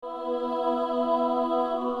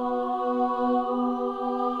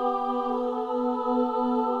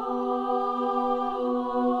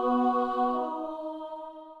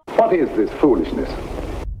What is this foolishness?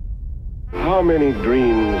 How many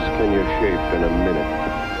dreams can you shape in a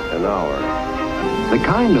minute, an hour? The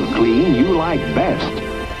kind of clean you like best.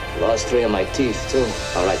 Lost 3 of my teeth, too.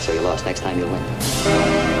 All right, so you lost. Next time you win.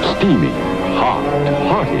 Steamy, hot,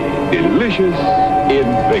 hearty, delicious,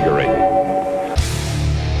 invigorating.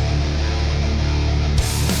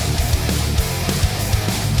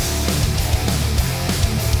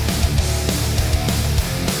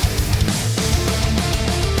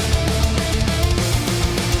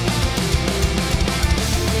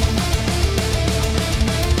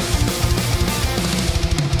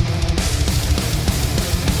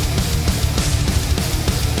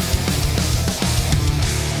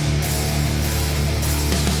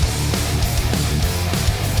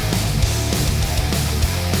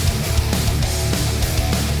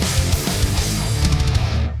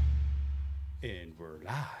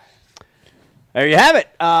 There you have it.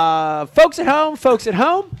 Folks at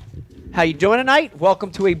home, how you doing tonight? Welcome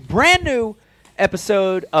to a brand new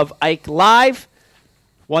episode of Ike Live.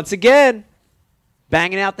 Once again,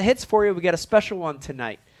 banging out the hits for you. We got a special one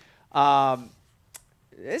tonight.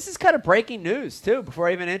 This is kind of breaking news, too, before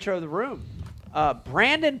I even intro the room.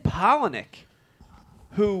 Brandon Palaniuk,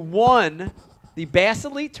 who won the Bass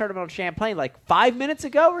Elite Tournament on Champlain like 5 minutes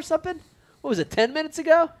ago or something. What was it, 10 minutes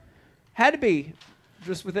ago? Had to be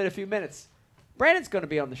just within a few minutes. Brandon's going to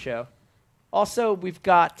be on the show. Also, we've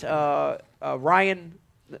got Ryan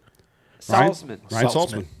Salzman.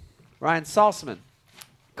 Ryan Salzman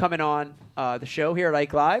coming on the show here at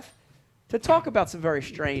Ike Live to talk about some very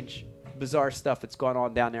strange, bizarre stuff that's going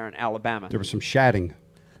on down there in Alabama. There was some shatting.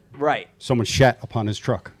 Right. Someone shat upon his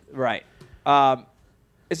truck. Right.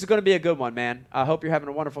 This is going to be a good one, man. I hope you're having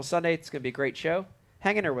a wonderful Sunday. It's going to be a great show.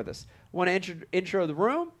 Hang in there with us. I want to intro the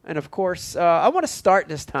room, and, of course, I want to start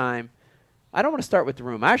this time. I don't want to start with the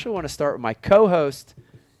room. I actually want to start with my co-host.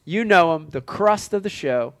 You know him, the crust of the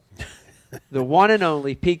show, the one and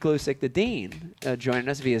only Pete Glusick, the Dean, joining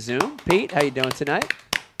us via Zoom. Pete, how you doing tonight?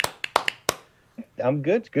 I'm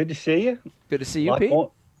good. It's good to see you. Good to see you, Pete.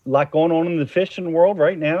 Lot going on in the fishing world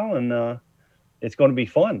right now, and it's going to be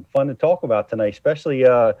fun to talk about tonight. Especially,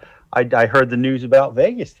 I heard the news about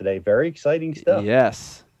Vegas today. Very exciting stuff.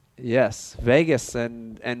 Yes. Vegas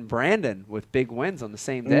and Brandon with big wins on the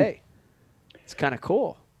same day. It's kind of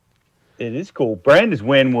cool. It is cool. Brandon's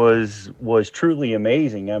win was truly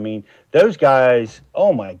amazing. I mean, those guys,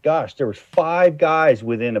 oh my gosh, there was 5 guys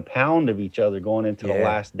within a pound of each other going into the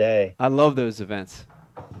last day. I love those events.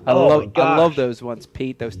 I love those ones,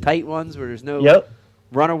 Pete. Those tight ones where there's no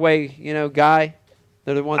runaway, guy.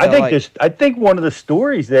 They're the ones I think one of the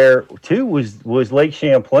stories there too was Lake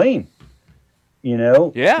Champlain.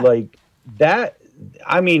 Like that.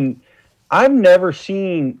 I mean, I've never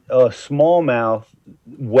seen a smallmouth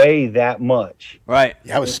weigh that much. Right.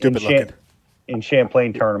 Yeah, that was stupid looking. In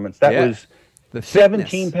Champlain tournaments. That was the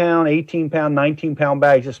 17-pound, 18-pound, 19-pound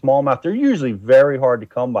bags of smallmouth. They're usually very hard to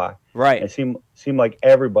come by. Right. It seemed like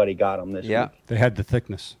everybody got them this week. They had the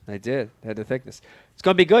thickness. They did. They had the thickness. It's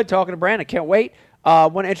going to be good talking to Brandon. Can't wait.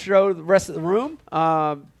 Want to intro the rest of the room.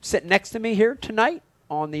 Sitting next to me here tonight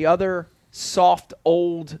on the other soft,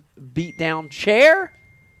 old, beat-down chair.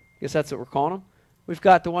 Guess that's what we're calling him. We've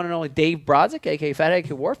got the one and only Dave Brodzik, a.k.a. Fat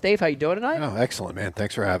A.K. Wharf. Dave, how you doing tonight? Oh, excellent, man.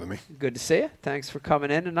 Thanks for having me. Good to see you. Thanks for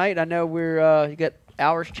coming in tonight. I know you got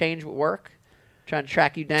hours change with work. Trying to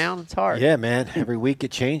track you down. It's hard. Yeah, man. Every week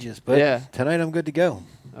it changes. But tonight I'm good to go.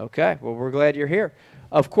 Okay. Well, we're glad you're here.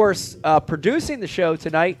 Of course, producing the show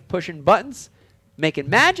tonight, pushing buttons, making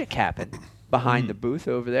magic happen behind the booth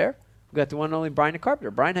over there. We've got the one and only Brian the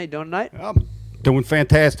Carpenter. Brian, how you doing tonight? Doing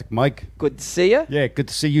fantastic, Mike. Good to see you. Yeah, good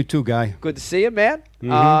to see you too, guy. Good to see you, man.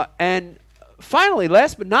 And finally,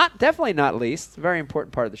 last but definitely not least, a very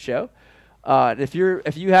important part of the show. If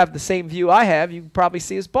you have the same view I have, you can probably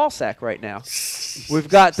see his ball sack right now. We've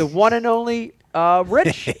got the one and only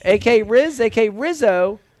Rich, a.k.a. Riz, a.k.a.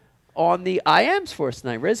 Rizzo, on the IMs for us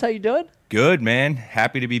tonight. Riz, how you doing? Good, man.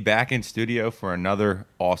 Happy to be back in studio for another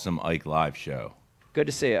awesome Ike Live show. Good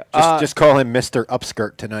to see you. Just call him Mr.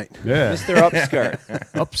 Upskirt tonight. Yeah. Mr. Upskirt.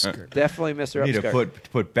 Upskirt. Definitely Mr. You need Upskirt. to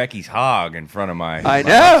put Becky's hog in front of my I my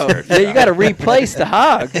know. upskirt. Yeah, you got to replace the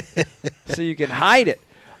hog so you can hide it.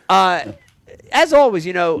 As always,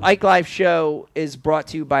 Ike Live Show is brought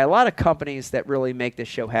to you by a lot of companies that really make this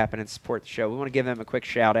show happen and support the show. We want to give them a quick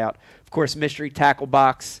shout out. Of course, Mystery Tackle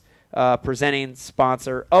Box, presenting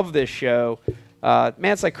sponsor of this show.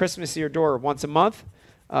 Man, it's like Christmas at your door once a month.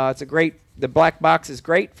 It's a great. The black box is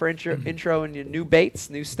great for intro and new baits,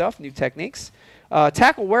 new stuff, new techniques.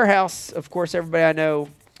 Tackle Warehouse, of course, everybody I know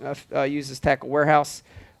uses Tackle Warehouse.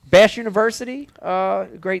 Bash University,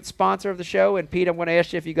 great sponsor of the show. And Pete, I'm going to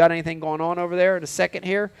ask you if you got anything going on over there in a second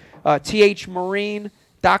here. TH Marine,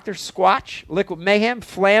 Dr. Squatch, Liquid Mayhem,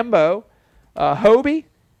 Flambeau, Hobie,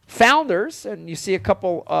 Founders, and you see a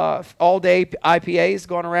couple all-day IPAs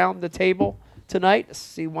going around the table tonight. I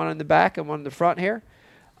see one in the back and one in the front here.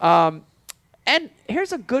 And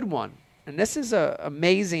here's a good one. And this is an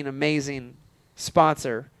amazing, amazing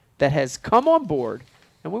sponsor that has come on board.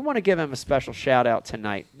 And we want to give him a special shout-out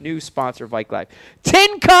tonight. New sponsor of Ike Live.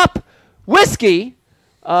 Tin Cup Whiskey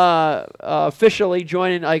officially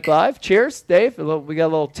joining Ike Live. Cheers, Dave. We got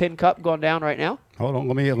a little tin cup going down right now. Hold on.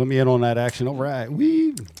 Let me in on that action. All right.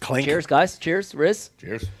 Wee. Clink. Cheers, guys. Cheers, Riz.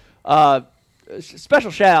 Cheers.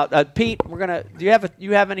 Special shout-out. Pete, do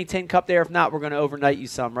you have any tin cup there? If not, we're going to overnight you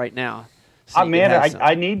some right now. So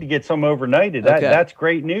I need to get some overnighted. Okay. That's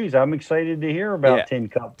great news. I'm excited to hear about Tin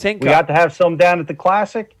Cup. Tin Cup. We got to have some down at the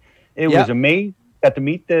Classic. It was amazing. Got to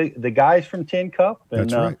meet the guys from Tin Cup. And,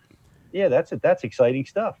 that's right. Yeah, that's exciting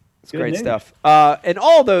stuff. It's great stuff. And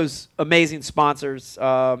all those amazing sponsors,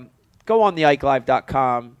 go on the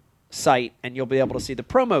IkeLive.com site, and you'll be able to see the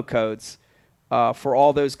promo codes for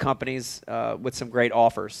all those companies with some great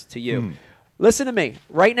offers to you. Listen to me.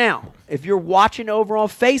 Right now, if you're watching over on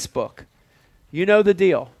Facebook, you know the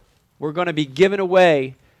deal. We're going to be giving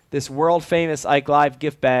away this world-famous Ike Live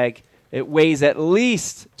gift bag. It weighs at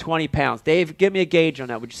least 20 pounds. Dave, give me a gauge on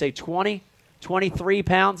that. Would you say 20, 23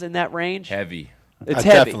 pounds in that range? Heavy. It's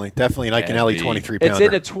heavy. Definitely an Ike and Ellie 23 pounder. It's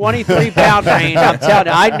in the 23-pound range. I'm telling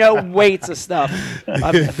you, I know weights of stuff.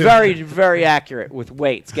 I'm very, very accurate with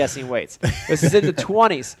weights, guessing weights. This is in the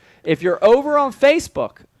 20s. If you're over on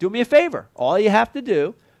Facebook, do me a favor. All you have to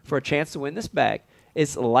do for a chance to win this bag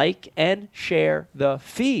is like and share the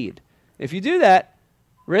feed. If you do that,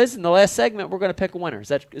 Riz, in the last segment, we're going to pick a winner. Is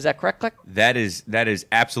that correct, Click? That is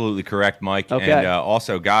absolutely correct, Mike. Okay. And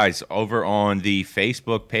also, guys, over on the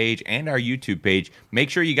Facebook page and our YouTube page, make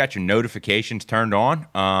sure you got your notifications turned on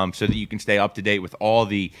so that you can stay up to date with all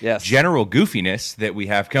the general goofiness that we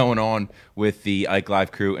have going on with the Ike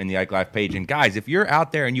Live crew and the Ike Live page. And, guys, if you're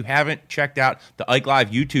out there and you haven't checked out the Ike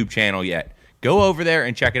Live YouTube channel yet, go over there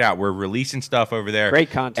and check it out. We're releasing stuff over there.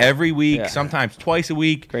 Great content. Every week, sometimes twice a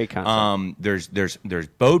week. Great content. There's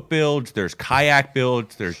boat builds, there's kayak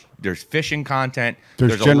builds, there's fishing content.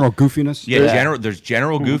 There's general goofiness. Yeah, there's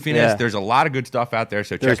general goofiness. Yeah. There's a lot of good stuff out there.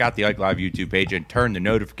 So check out the Ike Live YouTube page and turn the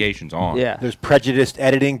notifications on. Yeah. There's prejudiced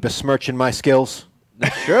editing, besmirching my skills.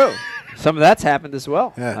 That's true. Some of that's happened as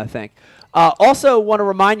well, I think. Also, want to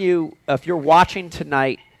remind you, if you're watching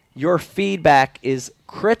tonight, your feedback is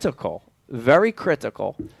critical. Very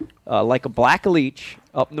critical, like a black leech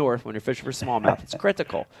up north when you're fishing for smallmouth. It's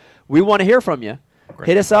critical. We want to hear from you. Great.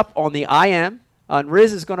 Hit us up on the IM, and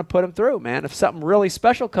Riz is going to put them through, man. If something really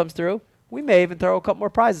special comes through, we may even throw a couple more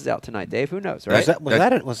prizes out tonight, Dave. Who knows, right?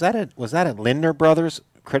 Was that a Lindner Brothers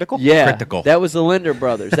critical? Yeah, Critical. That was the Linder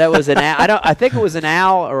brothers. That was an I think it was an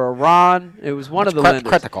Al or a Ron. It was one of the Linders.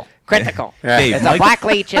 Critical. Critical. Dave, It's a black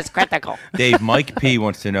leech is critical. Dave, Mike P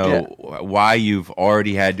wants to know why you've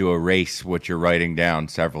already had to erase what you're writing down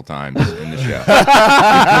several times in the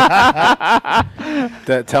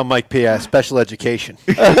show. Tell Mike P. Special education.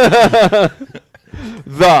 The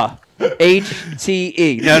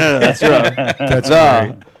HTE. No, that's wrong. That's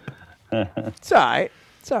the. It's all right.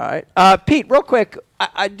 It's all right. Pete, real quick,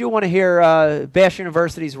 I do want to hear Bash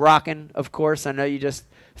University's rocking, of course. I know you just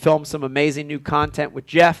filmed some amazing new content with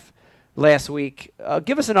Jeff last week.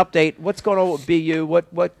 Give us an update. What's going on with BU?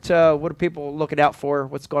 What are people looking out for?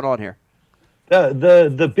 What's going on here?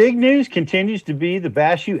 The big news continues to be the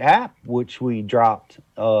Bash U app, which we dropped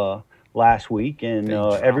last week, and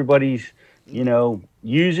everybody's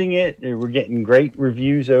using it. We're getting great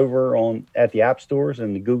reviews over at the app stores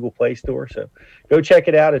and the Google Play Store. So go check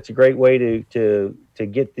it out. It's a great way to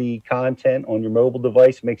get the content on your mobile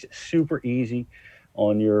device. It makes it super easy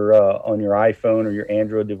on your iPhone or your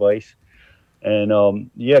Android device. And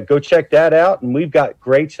go check that out. And we've got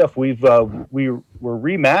great stuff. We're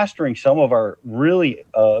remastering some of our really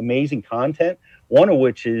amazing content. One of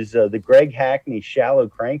which is the Greg Hackney Shallow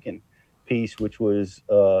Cranking piece, which was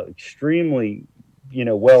extremely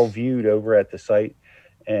well viewed over at the site,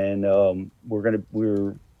 and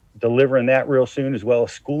we're delivering that real soon, as well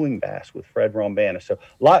as Schooling Bass with Fred Rombana. So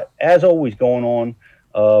a lot, as always, going on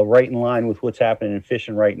right in line with what's happening in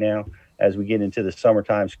fishing right now as we get into the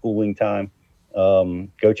summertime schooling time.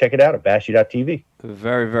 Go check it out at bashu.tv.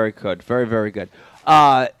 Very, very good. Very, very good.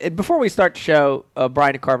 And before we start the show,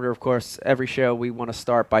 Brian Carpenter, of course, every show we want to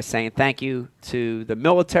start by saying thank you to the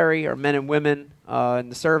military, our men and women in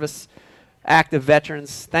the service. active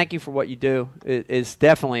veterans, thank you for what you do. It's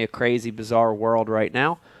definitely a crazy, bizarre world right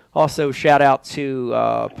now. Also, shout out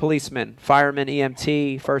to policemen, firemen,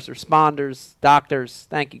 EMT, first responders, doctors.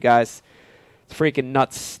 Thank you, guys. It's freaking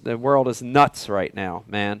nuts. The world is nuts right now,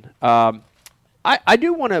 man. I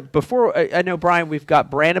do want to, before, I know, Brian, we've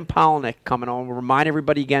got Brandon Palaniuk coming on. We'll remind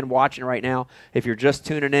everybody again watching right now, if you're just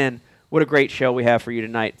tuning in, what a great show we have for you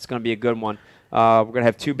tonight. It's going to be a good one. We're going to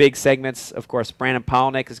have 2 big segments. Of course, Brandon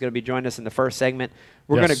Palaniuk is going to be joining us in the first segment.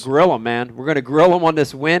 We're going to grill him, man. We're going to grill him on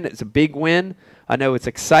this win. It's a big win. I know it's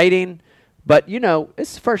exciting, but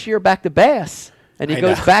it's the first year back to Bass, and he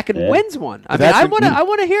goes back and wins one. I mean, I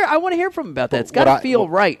want to hear from him about that. It's got to feel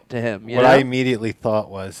right to him. What I immediately thought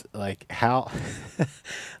was how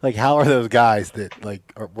are those guys that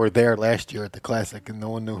were there last year at the Classic and no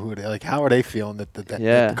one knew who they how are they feeling that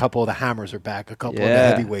a couple of the hammers are back, a couple of the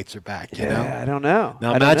heavyweights are back? You know, I don't know.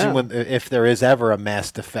 Now imagine if there is ever a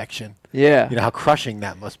mass defection. Yeah, how crushing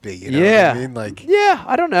that must be. You know what I mean?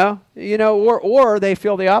 I don't know. Or they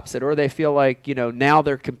feel the opposite, or they feel like now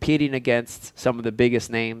they're competing against some of the biggest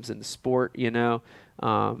names in the sport.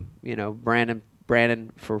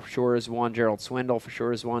 Brandon for sure is one. Gerald Swindle for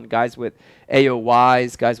sure is one. Guys with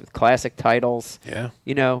AOYs, guys with classic titles. Yeah.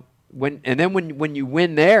 When you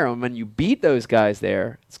win there and when you beat those guys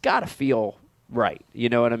there, it's got to feel right. You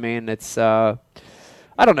know what I mean? It's I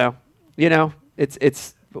don't know.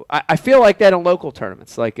 It's. I feel like that in local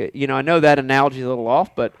tournaments. I know that analogy is a little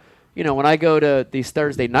off, but when I go to these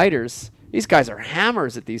Thursday nighters, these guys are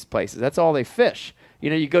hammers at these places. That's all they fish.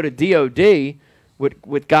 You go to DOD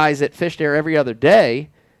with guys that fish there every other day,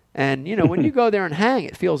 and when you go there and hang,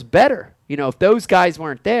 it feels better. If those guys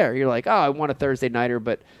weren't there, you're like, oh, I want a Thursday nighter,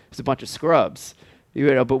 but it's a bunch of scrubs.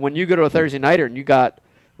 But when you go to a Thursday nighter and you got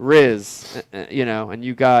Riz, and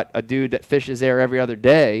you got a dude that fishes there every other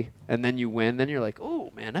day, and then you win, then you're like,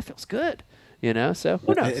 oh man, that feels good. So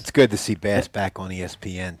who knows? It's good to see Bass back on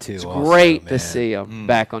ESPN too. It's great to see him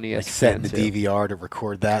back on ESPN. Setting the DVR to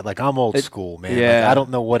record that. I'm old school, man. Yeah. I don't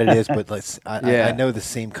know what it is, but I know the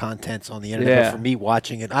same content's on the internet. But for me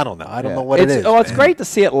watching it, I don't know. I don't know what it is. Oh, it's great to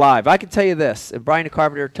see it live. I can tell you this. And Brian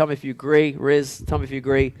Carpenter, tell me if you agree. Riz, tell me if you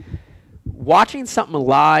agree. Watching something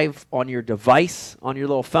live on your device, on your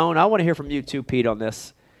little phone, I want to hear from you too, Pete, on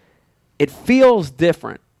this. It feels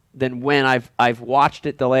different than when I've watched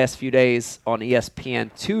it the last few days on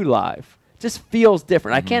ESPN2 live. It just feels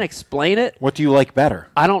different. I can't explain it. What do you like better?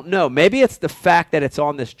 I don't know. Maybe it's the fact that it's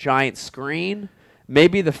on this giant screen.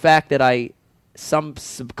 Maybe the fact that some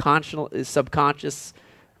subconscious,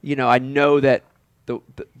 I know that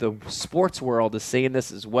the sports world is seeing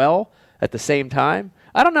this as well at the same time.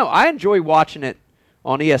 I don't know. I enjoy watching it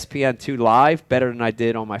on ESPN2 live better than I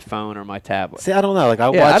did on my phone or my tablet. See, I don't know. I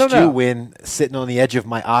watched you win sitting on the edge of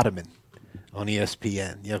my ottoman on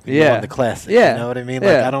ESPN. On the Classic. Yeah. You know what I mean?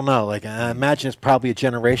 I don't know. I imagine it's probably a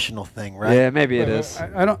generational thing, right? Yeah, maybe it is.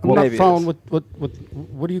 I'm not following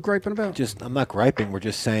what are you griping about? I'm not griping. We're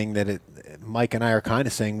just saying that Mike and I are kind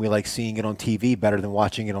of saying we like seeing it on TV better than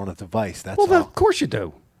watching it on a device. That's all. Of course you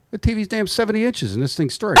do. The TV's damn 70 inches and this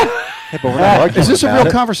thing's straight. Yeah, but we're not arguing is this a real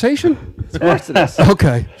it. conversation? Of course it is.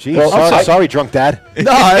 Okay. Jeez, sorry, drunk dad.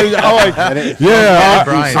 No, I like.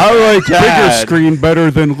 I like bigger screen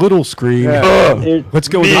better than little screen. Let's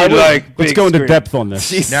go. Let's go into depth on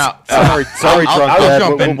this. Jeez. Now, sorry,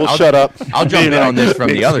 drunk dad. We'll shut up. I'll jump in on this from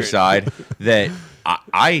the other side. That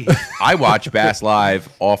I watch Bass Live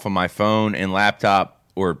off of my phone and laptop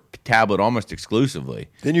or tablet almost exclusively.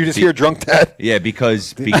 Then you just hear drunk dad? Yeah,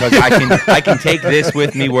 because I can take this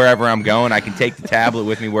with me wherever I'm going. I can take the tablet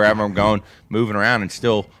with me wherever I'm going, moving around, and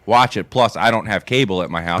still watch it. Plus, I don't have cable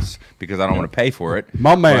at my house because I don't want to pay for it.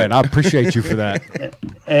 My man, I appreciate you for that.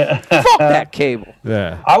 Fuck that cable.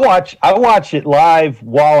 Yeah. I watch it live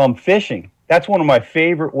while I'm fishing. That's one of my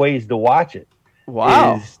favorite ways to watch it.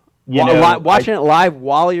 Wow. Watching it live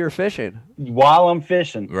while you're fishing. While I'm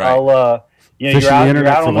fishing. Right. I'll you're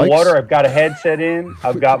out on the water. I've got a headset in.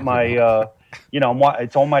 I've got my,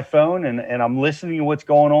 it's on my phone, and I'm listening to what's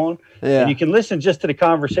going on. Yeah. And you can listen just to the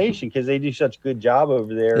conversation because they do such a good job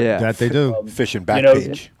over there. Yeah, that they do. Fishing back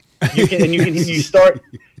page. You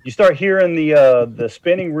start hearing the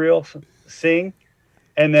spinning reel sing,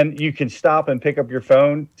 and then you can stop and pick up your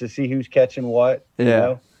phone to see who's catching what. Yeah. You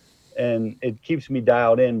know? And it keeps me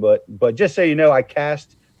dialed in. But just so you know, I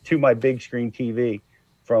cast to my big screen TV.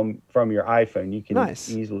 From your iPhone, you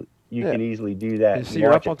can easily do that. So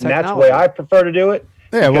you're up on technology. And that's the way I prefer to do it.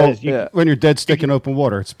 Yeah, when you're dead stick in open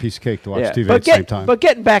water, it's a piece of cake to watch TV at the same time. But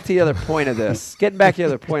getting back to the other point of this,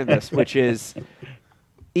 which is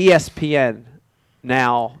ESPN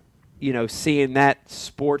now, seeing that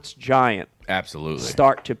sports giant absolutely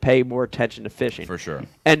start to pay more attention to fishing. For sure.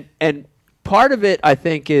 And part of it, I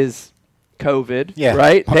think, is COVID, Yeah.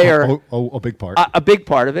 right? They are a big part. a big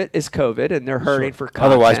part of it is COVID, and they're hurting for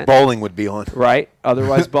content. Otherwise, bowling would be on. Right.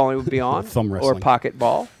 Otherwise, bowling would be on. Thumb or wrestling. pocket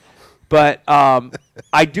ball. But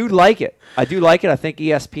I do like it. I think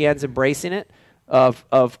ESPN's embracing it.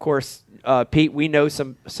 Of course, Pete, we know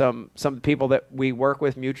some people that we work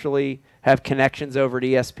with mutually have connections over at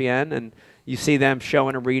ESPN, and you see them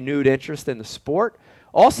showing a renewed interest in the sport.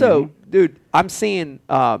 Also, dude, I'm seeing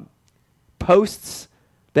posts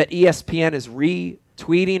that ESPN is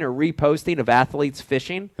retweeting or reposting of athletes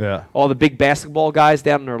fishing. Yeah. All the big basketball guys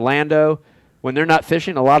down in Orlando, when they're not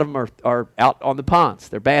fishing, a lot of them are out on the ponds.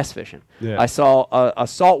 They're bass fishing. Yeah. I saw a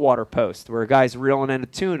saltwater post where a guy's reeling in a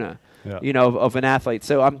tuna, of an athlete.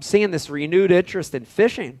 So I'm seeing this renewed interest in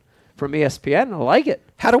fishing from ESPN, and I like it.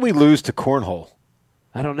 How do we lose to cornhole?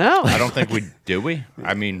 I don't know. I don't think we.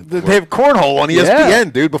 I mean, They have cornhole on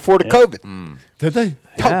ESPN, dude, before the COVID. Did they?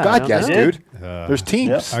 Oh, God, yes, know. dude. There's teams.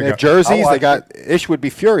 Yep. They have jerseys. They got Ish would be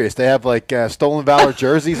furious. They have like Stolen Valor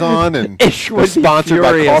jerseys on, and Ish would they're be sponsored by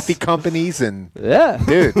furious. coffee companies and Yeah.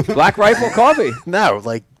 dude. Black Rifle Coffee. No,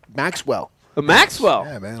 like Maxwell. Maxwell.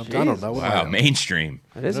 Yeah, man. I Jeez. don't know. wow, mainstream.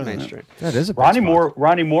 That is mainstream. That is a big Ronnie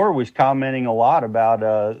spot. Moore was commenting a lot about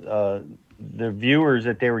the viewers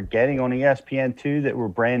that they were getting on ESPN2 that were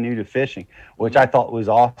brand new to fishing, which I thought was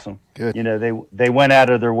awesome. Good. You know, they went out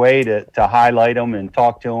of their way to highlight them and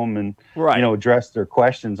talk to them and Right. address their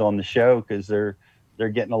questions on the show, because they're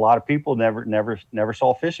getting a lot of people never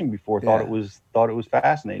saw fishing before, thought it was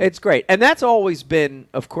fascinating. It's great. And that's always been,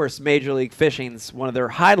 of course, Major League Fishing's one of their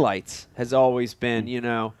highlights has always been,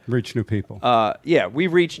 Reach new people. we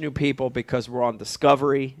reach new people because we're on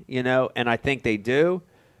Discovery, and I think they do.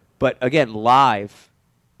 But again, live,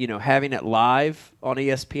 having it live on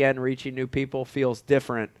ESPN, reaching new people feels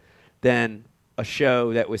different than a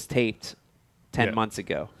show that was taped 10 months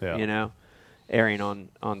ago, airing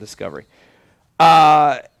on Discovery.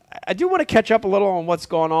 I do want to catch up a little on what's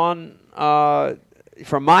going on.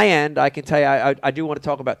 From my end, I can tell you I do want to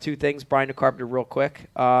talk about two things. Brian DeCarpenter real quick,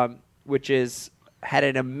 which is had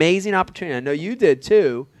an amazing opportunity. I know you did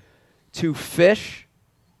too, to fish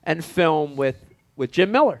and film with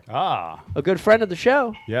Jim Miller, a good friend of the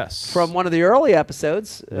show. Yes. From one of the early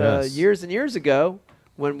episodes Yes. years and years ago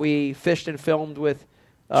when we fished and filmed with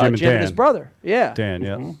Jim and Jim and his Dan. brother. Yeah. Dan,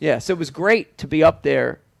 yeah. Yeah, so it was great to be up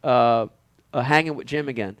there hanging with Jim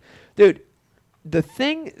again. Dude, this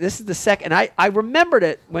is the second, I remembered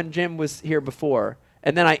it when Jim was here before,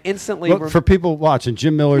 and then I instantly... Well, for people watching,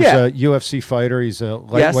 Jim Miller's a UFC fighter. He's a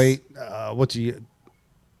lightweight. What's he...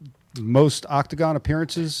 Most octagon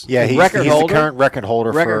appearances? Yeah, he's the current record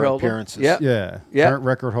holder for appearances. Yep. Yeah. Yep. Current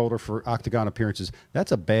record holder for octagon appearances.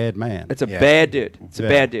 That's a bad man. It's a bad dude. It's a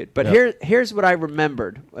bad dude. But Yeah. here's what I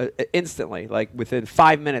remembered instantly, like within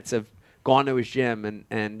 5 minutes of going to his gym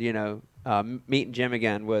and meeting Jim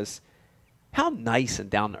again, was how nice and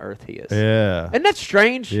down to earth he is. Yeah. Isn't that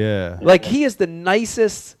strange? Yeah. Like he is the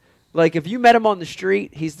nicest. Like if you met him on the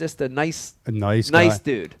street, he's just a nice guy.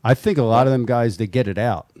 dude. I think a lot of them guys, they get it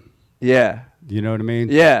out. Yeah. You know what I mean?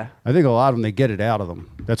 Yeah. I think a lot of them, they get it out of them.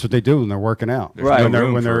 That's what they do when they're working out. There's no When they're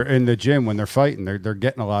room when they're for- in the gym, when they're fighting, they're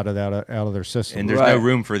getting a lot of that out of their system. And there's no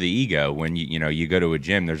room for the ego when you go to a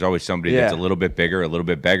gym. There's always somebody that's a little bit bigger, a little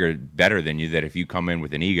bit better than you. That if you come in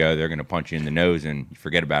with an ego, they're going to punch you in the nose and you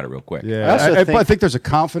forget about it real quick. Yeah, I think there's a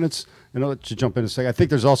confidence. To jump in a second, I think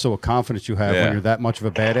there's also a confidence you have when you're that much of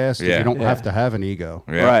a badass. That You don't have to have an ego.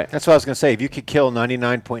 Yeah. Right. That's what I was going to say. If you could kill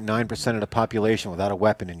 99.9% of the population without a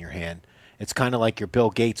weapon in your hand, it's kind of like you're Bill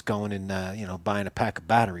Gates going and buying a pack of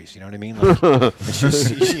batteries. You know what I mean? Like, it's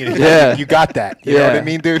just, you got that. You know what I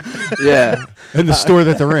mean, dude? Yeah. In the store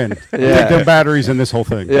that they're in. Take them batteries in this whole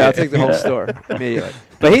thing. Yeah, I'll take the whole store immediately.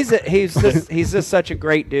 But he's just such a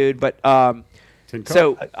great dude. But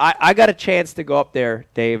so I got a chance to go up there,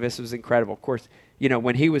 Dave. This was incredible. Of course,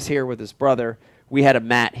 when he was here with his brother, we had a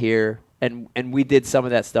mat here, and we did some of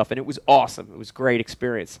that stuff, and it was awesome. It was a great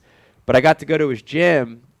experience. But I got to go to his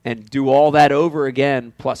gym and do all that over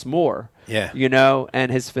again, plus more. Yeah.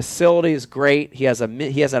 And his facility is great. He has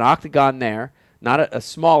an octagon there, not a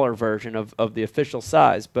smaller version of the official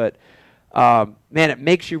size, but man, it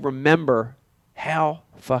makes you remember how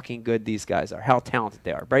fucking good these guys are, how talented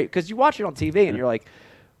they are, right? Because you watch it on TV and you're like,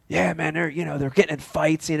 yeah, man, they're getting in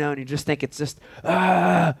fights, and you just think it's just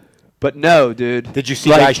but no, dude. Did you see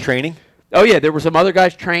guys training? Oh yeah, there were some other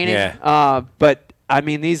guys training. Yeah. But I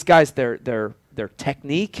mean, these guys, their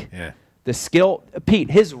technique, the skill. Pete,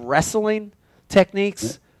 his wrestling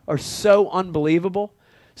techniques are so unbelievable.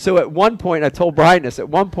 So at one point, I told Brian this. At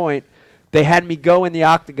one point, they had me go in the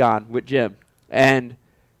octagon with Jim, and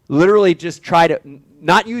literally just try to,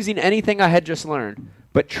 not using anything I had just learned,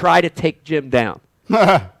 but try to take Jim down.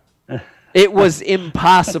 It was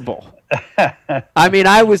impossible. I mean,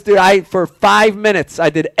 for 5 minutes, I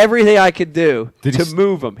did everything I could do to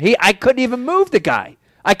move him. I couldn't even move the guy.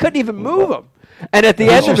 I couldn't even move him. And at the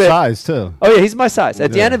end of it, size too. Oh yeah, he's my size.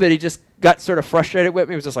 At the end of it, he just got sort of frustrated with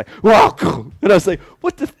me. He was just like, "Whoa!" And I was like,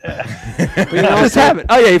 "What the? What happened?"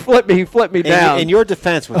 Oh yeah, he flipped me down. In your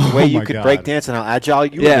defense, with the way you could break dance and how agile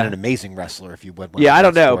you would have been an amazing wrestler if you would. Yeah, I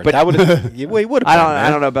don't know, but that would have. He would have. I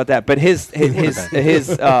don't know about that, but his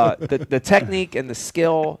the technique and the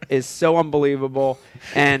skill is so unbelievable,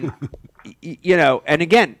 and and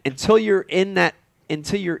again, until you're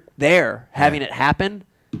there having it happen,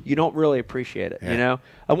 you don't really appreciate it. Yeah.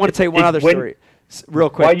 I want to tell you one other story, real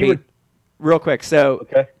quick, Pete. Real quick. So,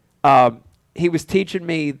 he was teaching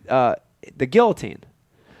me the guillotine,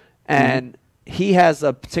 and he has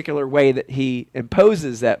a particular way that he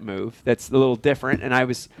imposes that move that's a little different. And I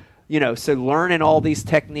was, so learning all these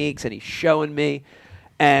techniques, and he's showing me.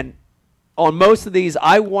 And on most of these,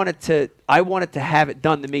 I wanted to have it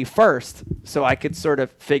done to me first, so I could sort of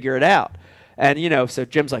figure it out. And so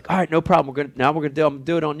Jim's like, all right, no problem. I'm gonna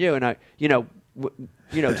do it on you. And I,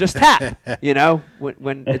 just tap.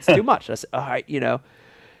 When it's too much. I said, all right,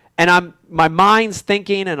 and my mind's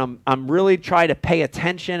thinking, and I'm really trying to pay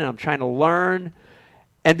attention, and I'm trying to learn.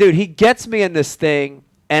 And dude, he gets me in this thing,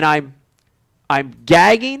 and I'm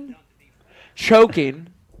gagging, choking,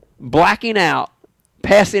 blacking out,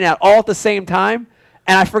 passing out all at the same time,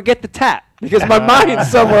 and I forget to tap because my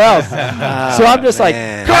mind's somewhere else. So I'm just like,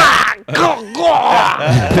 and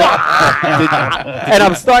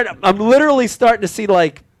I'm literally starting to see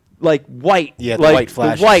like white, white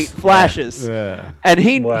flashes. White flashes. Yeah. And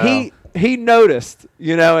he noticed,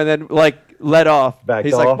 and then let off.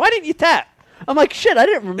 He's like, why didn't you tap? I'm like, shit, I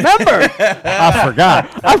didn't remember. I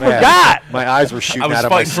forgot. I forgot. My eyes were shooting out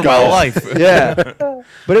of my skull. For my life. Yeah,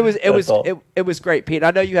 but it was great, Pete.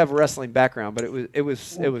 I know you have a wrestling background, but it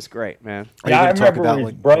was great, man. Yeah, I remember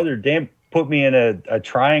his brother Dan put me in a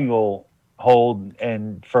triangle hold,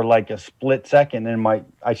 and for like a split second, and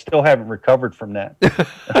I still haven't recovered from that.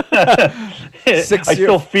 I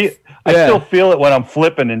still feel it when I'm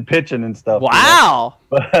flipping and pitching and stuff. Wow,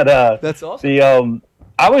 but that's awesome.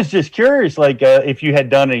 I was just curious, if you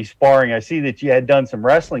had done any sparring. I see that you had done some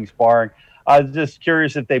wrestling sparring. I was just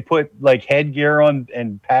curious if they put headgear on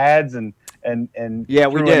and pads and yeah,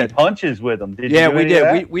 we did any punches with them. We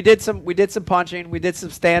did. We did some punching. We did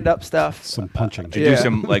some stand up stuff. Some punching. Did you do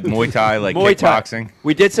some Muay Thai, kickboxing?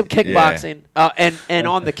 We did some kickboxing. And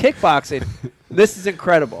on the kickboxing, this is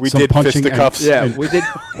incredible. We did fisticuffs. Yeah, we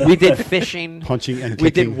did fishing. Punching and kicking.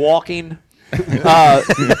 We did walking. We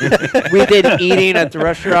did eating at the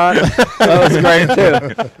restaurant. That was great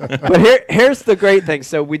too. But here's the great thing.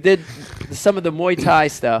 So we did some of the Muay Thai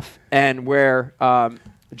stuff, and where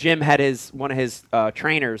Jim had one of his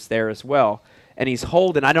trainers there as well, and he's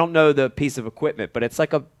holding. I don't know the piece of equipment, but it's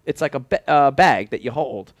like a bag that you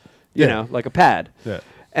hold, like a pad. Yeah.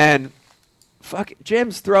 And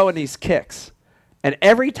Jim's throwing these kicks, and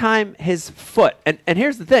every time his foot, and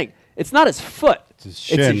here's the thing, it's not his foot. It's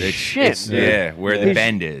his shin. Where the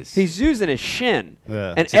bend is. He's using his shin.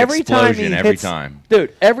 Yeah. And it's every time he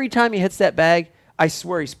hits that bag, I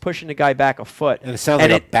swear he's pushing the guy back a foot. And it sounds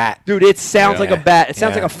like a bat. Dude, it sounds like a bat. It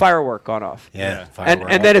sounds like a firework gone off. Yeah.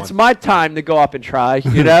 And then it's my time to go up and try,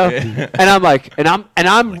 and I'm like, and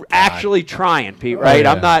I'm actually trying, Pete, right?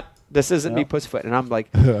 I'm not, this isn't me pussyfoot. And I'm like,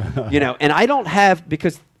 and I don't have,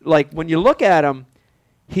 because when you look at him,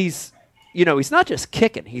 he's not just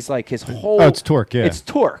kicking. He's like his whole. Oh, it's torque. Yeah, it's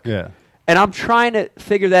torque. Yeah, and I'm trying to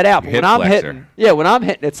figure that out. But when I'm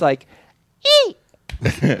hitting, it's like, ee.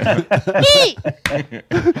 The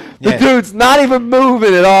dude's not even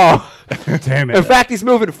moving at all. Damn it! In fact, he's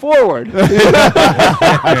moving forward. He's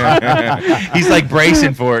like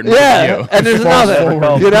bracing for it. And there's another,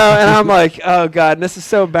 and I'm like, oh god, this is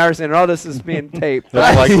so embarrassing, and all this is being taped.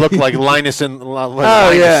 Look like Linus and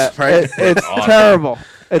Linus, right? It's awesome. Terrible.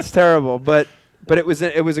 It's terrible, but it was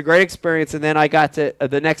a great experience. And then I got to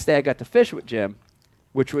the next day I got to fish with Jim,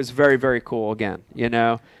 which was very, very cool again,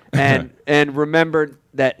 and remembered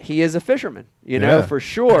that he is a fisherman, for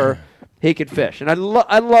sure he could fish. And I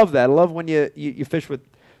love that. I love when you fish with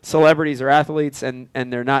celebrities or athletes and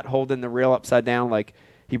they're not holding the reel upside down. Like,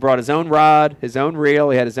 he brought his own rod, his own reel,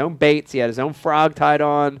 he had his own baits, he had his own frog tied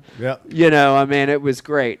on. Yep. It was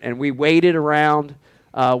great. And we waded around.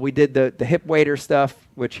 We did the hip wader stuff,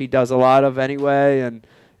 which he does a lot of anyway, and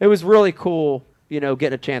it was really cool,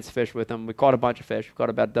 getting a chance to fish with him. We caught a bunch of fish. We caught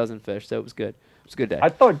about a dozen fish, so it was good. It was a good day. I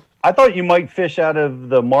I thought you might fish out of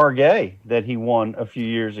the Margay that he won a few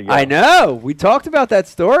years ago. I know. We talked about that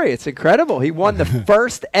story. It's incredible. He won the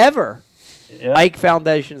first ever Ike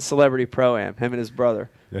Foundation Celebrity Pro-Am, him and his brother.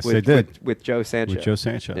 Yes, they did. With Joe Sancho. With Joe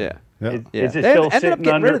Sancho. Yeah. Is it they still ended up sitting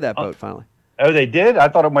getting rid under? of that boat finally. Oh, they did? I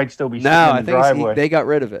thought it might still be sitting No, in I the think driveway. they got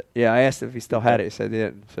rid of it. Yeah, I asked if he still had it. He said he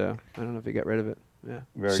didn't. So I don't know if he got rid of it. Yeah.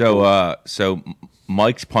 Very So, cool. so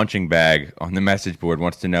Mike's punching bag on the message board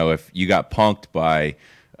wants to know if you got punked by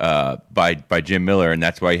Jim Miller, and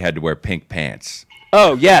that's why you had to wear pink pants.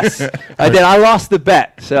 Oh, yes. I did. I lost the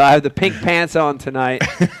bet. So I have the pink pants on tonight.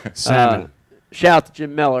 Salmon. Shout out to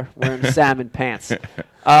Jim Miller wearing salmon pants.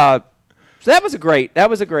 So that was a great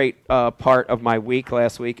part of my week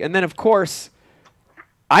last week. And then, of course,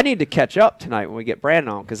 I need to catch up tonight when we get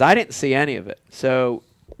Brandon on because I didn't see any of it. So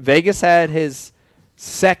Vegas had his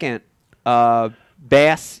second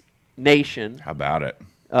Bass Nation. How about it?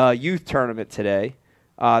 Youth tournament today.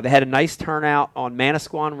 They had a nice turnout on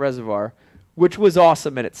Manasquan Reservoir, which was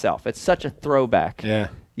awesome in itself. It's such a throwback,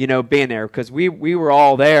 being there because we were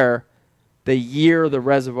all there the year the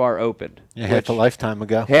reservoir opened. Yeah, half a lifetime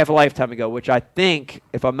ago. Half a lifetime ago, which I think,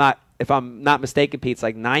 if I'm not mistaken, Pete, it's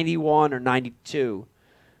like 91 or 92.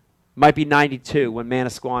 Might be 92 when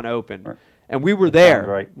Manasquan opened. Right. And we were there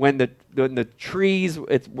right. when the trees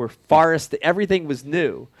were forest, everything was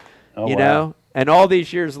new, Oh, know? And all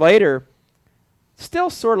these years later, still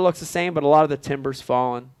sort of looks the same, but a lot of the timber's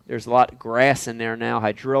fallen. There's a lot of grass in there now.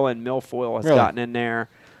 Hydrilla and milfoil has gotten in there.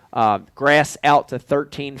 Grass out to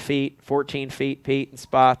 13 feet, 14 feet, Pete, in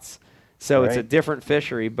spots. So it's a different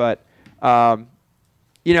fishery. But, it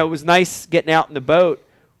was nice getting out in the boat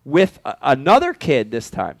with another kid this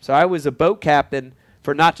time. So I was a boat captain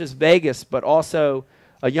for not just Vegas, but also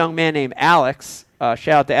a young man named Alex. Shout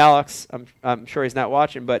out to Alex. I'm sure he's not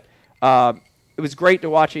watching, but it was great to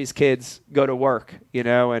watch these kids go to work,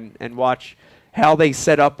 and watch how they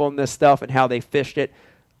set up on this stuff and how they fished it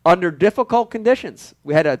under difficult conditions.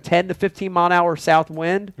 We had a 10 to 15 mile an hour south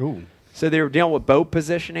wind. Ooh. So they were dealing with boat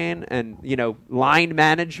positioning and, line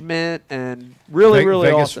management and really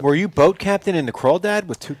Vegas, awesome. Were you boat captain in the Crawdad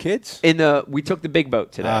with two kids? We took the big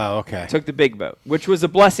boat today. Oh, okay. Took the big boat, which was a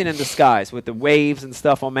blessing in disguise with the waves and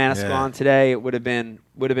stuff on Manasquan today. It would have been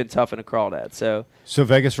tough in a crawdad. So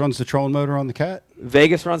Vegas runs the trolling motor on the Cat?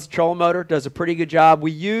 Vegas runs the trolling motor, does a pretty good job.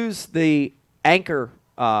 We use the anchor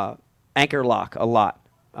lock a lot.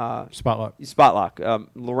 Spot lock.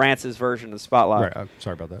 Lawrence's version of Spot lock. Right.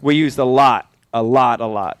 Sorry about that. We used a lot,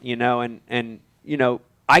 and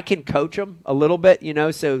I can coach them a little bit,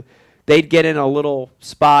 so they'd get in a little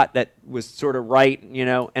spot that was sort of right,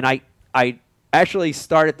 and I actually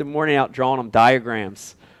started the morning out drawing them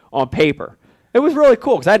diagrams on paper. It was really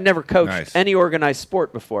cool because I'd never coached any organized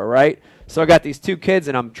sport before, right? So I got these two kids,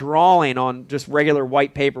 and I'm drawing on just regular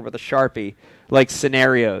white paper with a Sharpie, like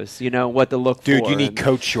scenarios, what to look for. Dude, you need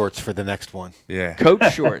coach shorts for the next one. Yeah.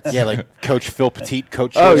 Coach shorts. Yeah, like Coach Phil Petit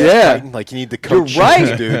coach Oh, shorts. yeah. Titan. Like you need the coach You're right.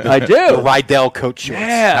 shorts, dude. I do. The Rydell coach shorts.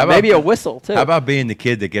 Yeah, How about- maybe a whistle, too. How about being the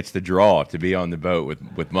kid that gets the draw to be on the boat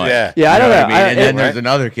with Mike? Yeah. Yeah, I don't know. What I mean? And then Right. there's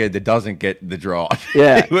another kid that doesn't get the draw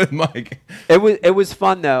Yeah. with Mike. It was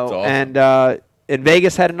fun, though, It's awesome. and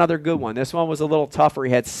Vegas had another good one. This one was a little tougher.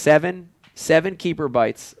 He had seven keeper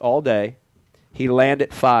bites all day. He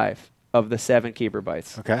landed 5 of the 7 keeper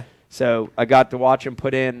bites. Okay. So I got to watch him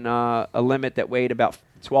put in a limit that weighed about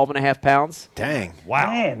 12.5 pounds Dang.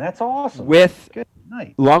 Wow. Man, that's awesome. with Good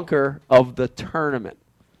night. lunker of the tournament.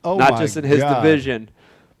 Oh, Not my just in his God. division,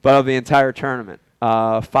 but of the entire tournament.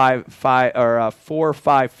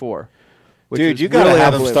 4.54. Dude, you got to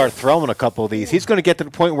have him start throwing a couple of these. He's going to get to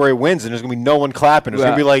the point where he wins, and there's going to be no one clapping. It's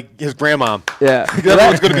going to be like his grandma. Yeah.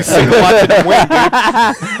 Everyone's going to be singing watching him win,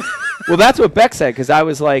 dude. Well, that's what Beck said because I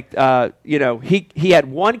was like, he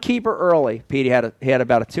had one keeper early. Pete, he had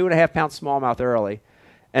about a 2.5 pound smallmouth early,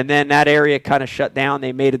 and then that area kind of shut down.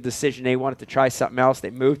 They made a decision they wanted to try something else. They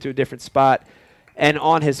moved to a different spot, and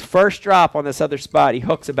on his first drop on this other spot, he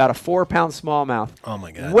hooks about a 4 pound smallmouth. Oh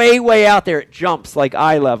my God! Way out there, it jumps like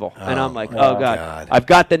eye level, and I'm like, oh God. I've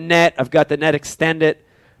got the net extended.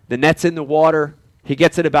 The net's in the water. He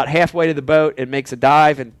gets it about halfway to the boat and makes a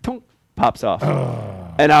dive and tunk, pops off.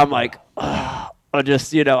 And I'm like, I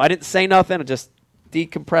just, I didn't say nothing. I just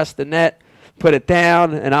decompressed the net, put it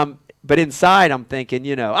down, but inside I'm thinking,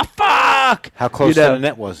 fuck. How close to the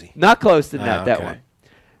net was he? Not close to the net, that okay. one.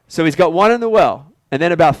 So he's got one in the well, and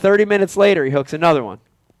then about 30 minutes later, he hooks another one.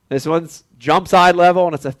 This one's jumps eye level,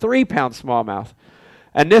 and it's a 3 pound smallmouth.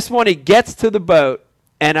 And this one, he gets to the boat,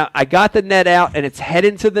 and I got the net out, and it's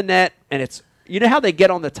heading to the net, and it's, how they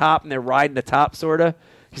get on the top, and they're riding the top, sort of?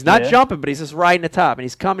 He's not jumping, but he's just riding the top, and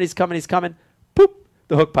he's coming. Poop!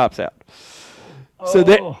 the hook pops out.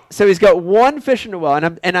 So he's got one fish in the well,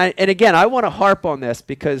 and again, I want to harp on this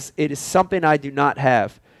because it is something I do not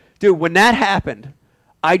have. Dude, when that happened,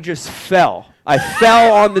 I just fell. I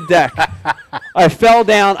fell on the deck. I fell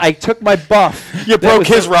down. I took my buff. You broke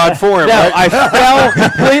his rod for him, right? I fell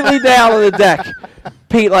completely down on the deck.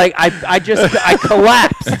 Pete, like I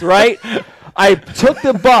collapsed, right? I took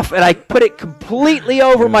the buff and I put it completely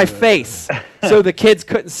over my face so the kids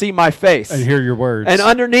couldn't see my face. And hear your words. And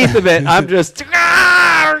underneath of it, I'm just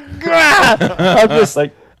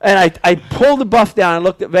like, and I pulled the buff down and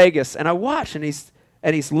looked at Vegas and I watched and he's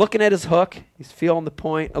looking at his hook. He's feeling the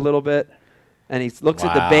point a little bit. And he looks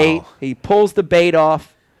at the bait. He pulls the bait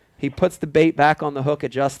off. He puts the bait back on the hook,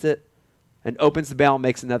 adjusts it, and opens the bail and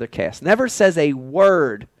makes another cast. Never says a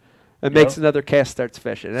word and makes another cast, starts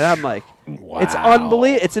fishing. And I'm like, it's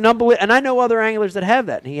unbelievable. It's an unbelievable. And I know other anglers that have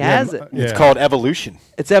that, and he has it. It's called evolution.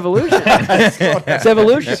 It's evolution. It's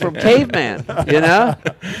evolution from caveman, you know?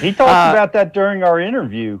 He talked about that during our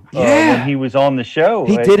interview when he was on the show.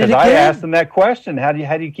 He did it again. I asked him that question, how do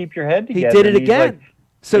you keep your head together? He did it again. Like,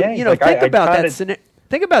 so, think about that.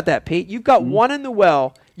 Think about that, Pete. You've got one in the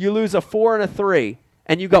well. You lose a 4 and a 3,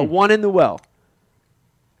 and you've got one in the well.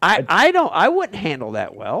 I wouldn't handle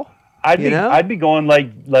that well. I'd be going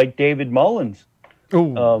like David Mullins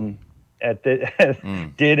did at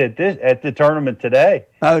the tournament today.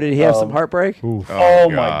 Oh, did he have some heartbreak? Oh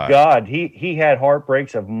my God, he had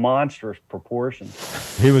heartbreaks of monstrous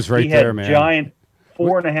proportions. He was right there, man. He had giant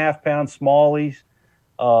 4.5-pound smallies,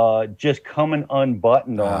 just coming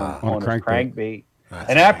unbuttoned on his crankbait.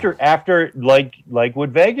 And after like what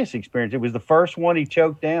Vegas experienced, it was the first one he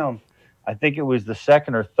choked down. I think it was the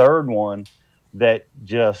second or third one that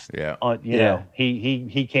just you know,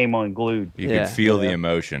 he came unglued. You could feel the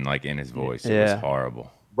emotion like in his voice. It was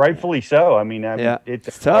horrible. Rightfully so. I mean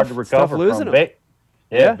it's hard to recover from.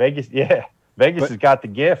 Vegas has got the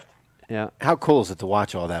gift. Yeah. How cool is it to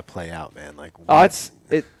watch all that play out, man? Like,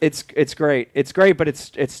 it's great. It's great, but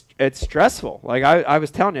it's stressful. Like I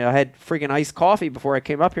was telling you, I had freaking iced coffee before I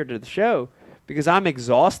came up here to the show because I'm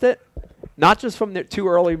exhausted, not just from the 2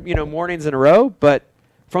 early mornings in a row, but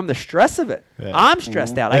from the stress of it. Yeah. I'm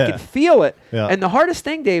stressed out. I can feel it. Yeah. And the hardest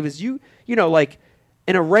thing, Dave, is you like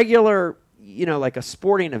in a regular, like a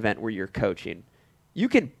sporting event where you're coaching, you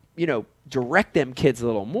can, direct them kids a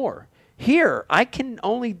little more. Here, I can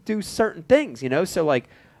only do certain things, so like,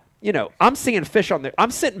 I'm seeing fish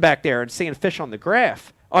I'm sitting back there and seeing fish on the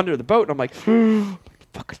graph under the boat, and I'm like, fucking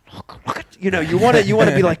look, you want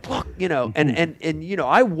to be like, look, and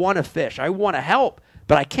I want to fish, I want to help,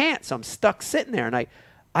 but I can't, so I'm stuck sitting there, and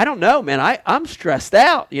I don't know, man, I'm stressed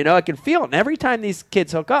out, I can feel it, and every time these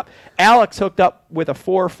kids hook up, Alex hooked up with a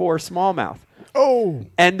 4.4 smallmouth. Oh.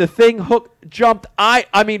 And the thing jumped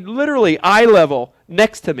I mean literally eye level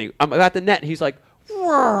next to me. I got the net and he's like,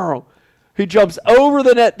 whoa. He jumps over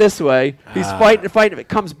the net this way. He's fighting. If it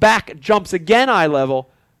comes back, it jumps again eye level.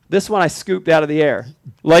 This one I scooped out of the air.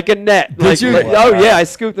 Like a net. Oh yeah, I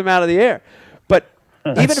scooped them out of the air. But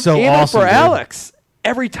even for Alex,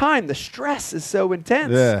 every time the stress is so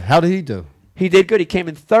intense. Yeah. How did he do? He did good. He came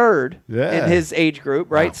in third in his age group,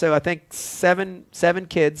 right? Wow. So I think seven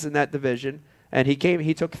kids in that division. And he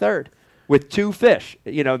took third with 2 fish,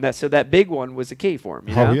 so that big one was the key for him.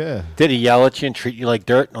 Oh, yeah. Did he yell at you and treat you like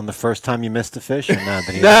dirt on the first time you missed a fish? Or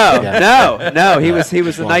No. He was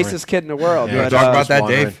the nicest kid in the world. Yeah, talk about that,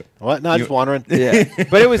 Dave. What? No, just wondering. Yeah,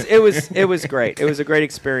 but it was great. It was a great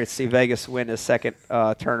experience to see Vegas win his second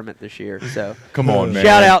tournament this year. So come on, man.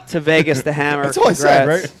 Shout out to Vegas the Hammer. That's all I said,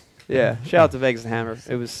 right? Yeah, shout out to Vegas the Hammer.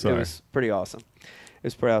 It was pretty awesome. It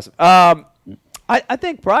was pretty awesome. I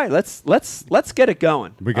think, Brian, let's get it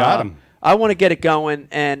going. We got him. I want to get it going,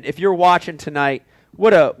 and if you're watching tonight,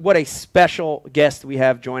 what a special guest we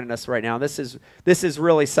have joining us right now. This is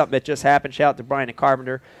really something that just happened. Shout out to Brian and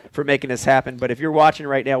Carpenter for making this happen. But if you're watching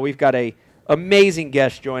right now, we've got a amazing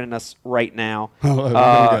guest joining us right now.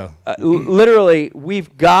 Literally,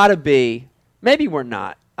 we've got to be. Maybe we're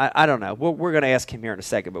not. I don't know. We're going to ask him here in a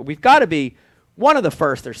second, but we've got to be one of the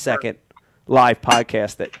first or second live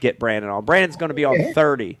podcasts that get Brandon on. Brandon's going to be on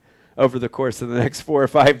 30 over the course of the next 4 or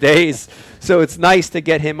 5 days, so it's nice to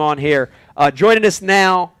get him on here. Joining us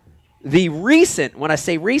now, the recent, when I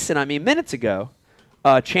say recent, I mean minutes ago,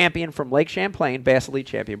 champion from Lake Champlain, Bass Elite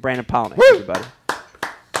champion, Brandon Palaniuk, everybody.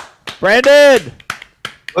 Brandon!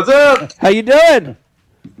 What's up? How you doing?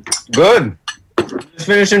 Good. Just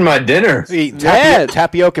finishing my dinner. Eating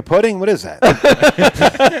tapioca pudding? What is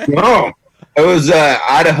that? No. It was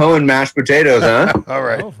Idaho and mashed potatoes, huh? All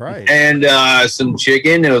right. Oh, right. And some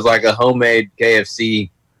chicken. It was like a homemade KFC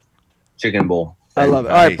chicken bowl. I love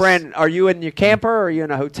it. All right, Brandon, are you in your camper? Or are you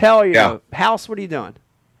in a hotel? Are you in a house? What are you doing?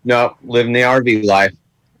 No, living the RV life.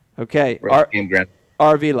 Okay.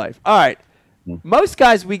 RV life. All right. Most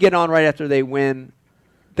guys we get on right after they win,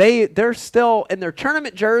 they're still in their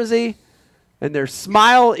tournament jersey and their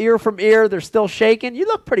smile ear from ear. They're still shaking. You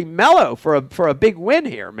look pretty mellow for a big win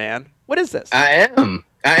here, man. What is this? I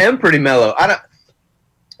am pretty mellow.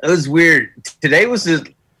 It was weird. Today was just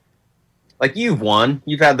like you've won.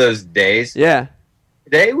 You've had those days. Yeah.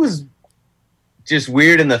 Today was just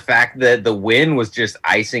weird in the fact that the win was just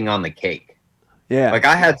icing on the cake. Yeah. Like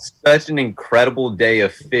I had such an incredible day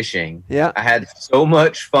of fishing. Yeah. I had so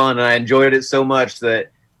much fun and I enjoyed it so much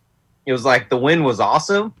that it was like the win was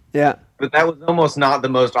awesome. Yeah. But that was almost not the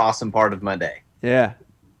most awesome part of my day. Yeah.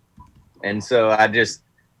 And so I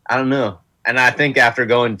don't know. And I think after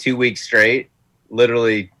going 2 weeks straight,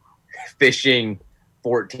 literally fishing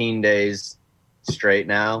 14 days straight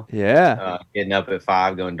now. Yeah. Getting up at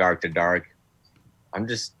 5, going dark to dark. I'm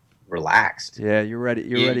just relaxed. Yeah, you're ready.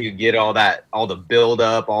 You're ready. You get all the build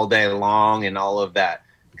up all day long and all of that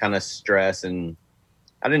kind of stress. And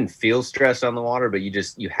I didn't feel stressed on the water, but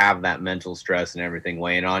you have that mental stress and everything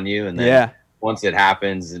weighing on you. And then once it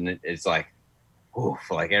happens and it's like, oof,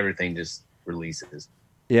 like everything just releases.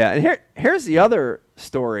 Yeah. And here's the other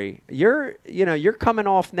story. You're coming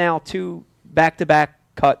off now 2 back-to-back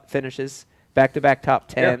cut finishes, back-to-back top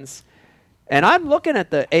 10s. And I'm looking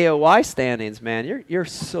at the AOY standings, man. You're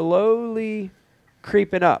slowly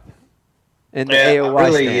creeping up in the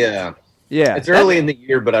AOY standings. Yeah. It's early in the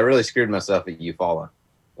year, but I really screwed myself at Eufaula.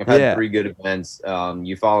 I've had 3 good events.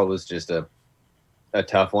 Eufaula was just a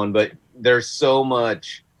tough one, but there's so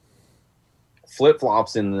much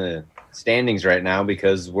flip-flops in the standings right now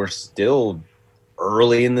because we're still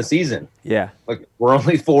early in the season. Yeah. Like we're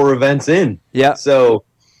only 4 events in. Yeah. So,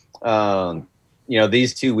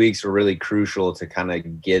 these 2 weeks were really crucial to kind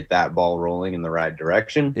of get that ball rolling in the right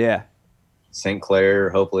direction. Yeah. St. Clair,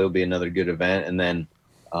 hopefully, will be another good event. And then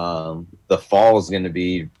the fall is going to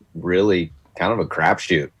be really kind of a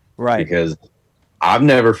crapshoot. Right. Because I've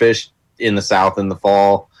never fished in the South in the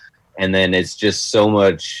fall. And then it's just so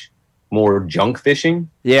much more junk fishing.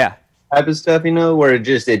 Yeah. Type of stuff, where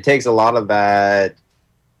it takes a lot of that,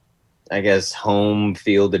 I guess, home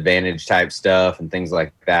field advantage type stuff and things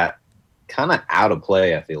like that. Kind of out of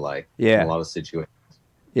play, I feel like. Yeah. In a lot of situations.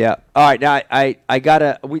 Yeah. All right. Now,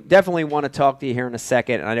 we definitely want to talk to you here in a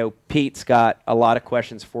second. I know Pete's got a lot of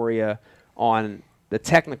questions for you on the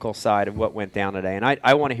technical side of what went down today. And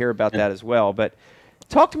I want to hear about that as well. But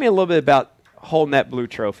talk to me a little bit about holding that blue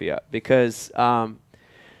trophy up because, I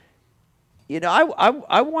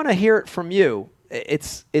want to hear it from you.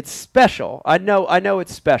 It's special. I know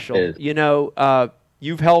it's special. It is.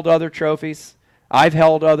 You've held other trophies. I've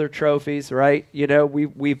held other trophies, right?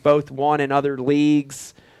 We've both won in other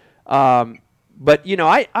leagues. But,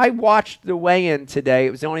 I watched the weigh-in today.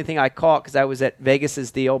 It was the only thing I caught because I was at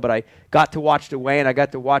Vegas's deal, but I got to watch the weigh-in. I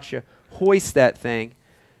got to watch you hoist that thing.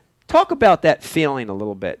 Talk about that feeling a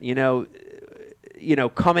little bit,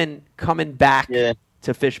 coming back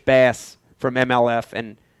to fish bass from MLF,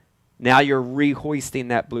 and now you're re-hoisting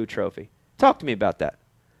that blue trophy. Talk to me about that.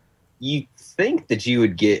 You think that you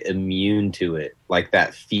would get immune to it, like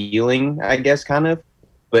that feeling, I guess, kind of.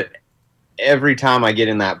 But every time I get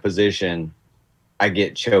in that position, I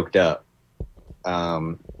get choked up.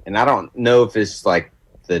 And I don't know if it's like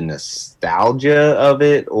the nostalgia of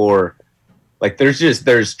it or like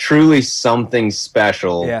there's truly something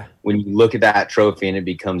special when you look at that trophy and it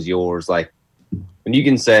becomes yours. Like when you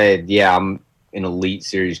can say, yeah, I'm an Elite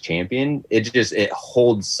Series champion, it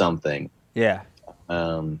holds something. Yeah.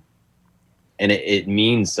 And it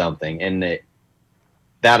means something, and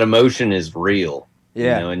that emotion is real.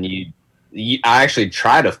 Yeah. And I actually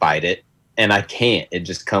try to fight it, and I can't. It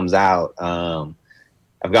just comes out.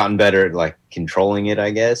 I've gotten better at like controlling it,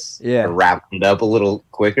 I guess. Yeah. Or wrapping it up a little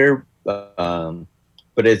quicker. But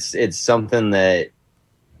it's something that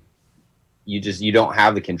you don't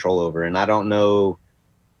have the control over, and I don't know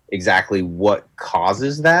exactly what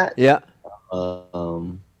causes that. Yeah.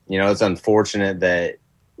 It's unfortunate that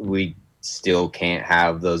we still can't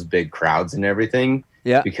have those big crowds and everything.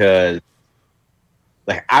 Yeah. Because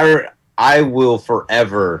like I will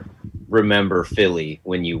forever remember Philly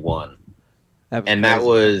when you won. That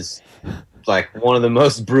was like one of the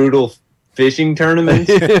most brutal fishing tournaments.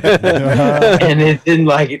 And it's in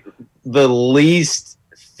like the least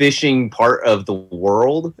fishing part of the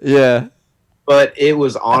world. Yeah. But it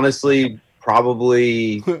was honestly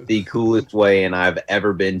probably the coolest weigh-in I've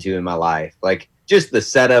ever been to in my life. Like just the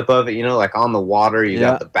setup of it, like on the water, you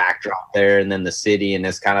got the backdrop there, and then the city, and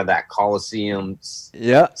it's kind of that Coliseum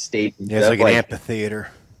stadium. Yeah, it's like an amphitheater.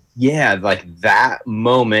 Yeah, like that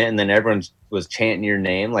moment, and then everyone was chanting your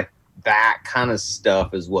name. Like that kind of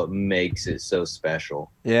stuff is what makes it so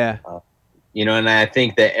special. Yeah. And I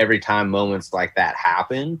think that every time moments like that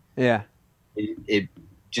happen, it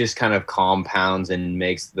just kind of compounds and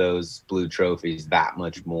makes those blue trophies that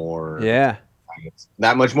much more. Yeah.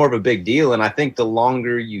 That much more of a big deal. And I think the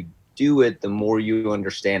longer you do it, the more you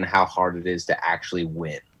understand how hard it is to actually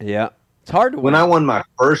win. Yeah. It's hard to win. When I won my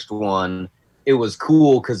first one, it was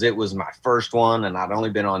cool because it was my first one and I'd only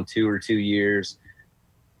been on 2 or 2 years.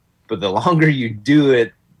 But the longer you do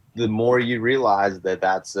it, the more you realize that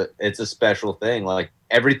it's a special thing. Like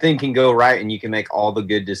everything can go right and you can make all the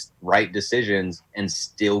good right decisions and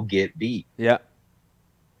still get beat. Yeah.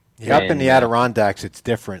 Yeah, up in the Adirondacks, it's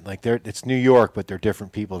different. Like it's New York, but they're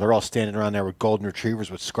different people. They're all standing around there with golden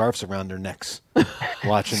retrievers with scarves around their necks,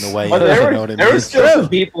 watching the way. There were still some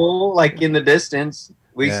people like in the distance.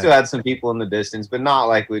 We still had some people in the distance, but not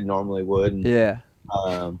like we normally would. And,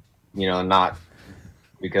 not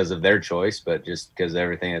because of their choice, but just because of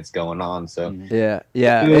everything that's going on. So it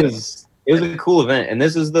was a cool event, and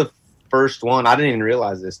this is the first one. I didn't even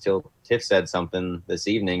realize this till Tiff said something this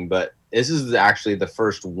evening, but this is actually the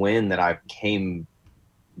first win that I came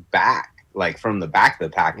back, like from the back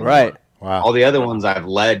of the pack. Right. Wow. All the other ones I've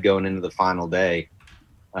led going into the final day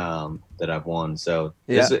that I've won. So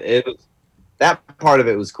it was, that part of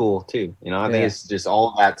it was cool too. I think it's just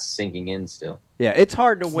all that's sinking in still. Yeah, it's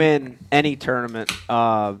hard to win any tournament,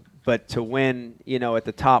 but to win, at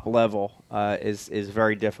the top level is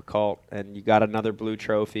very difficult. And you got another blue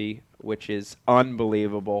trophy, which is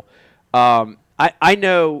unbelievable. I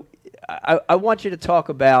know. I want you to talk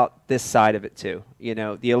about this side of it too.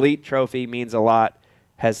 The elite trophy means a lot,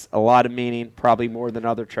 has a lot of meaning, probably more than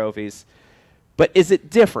other trophies. But is it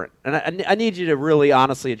different? And I need you to really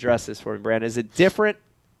honestly address this for me, Brandon. Is it different?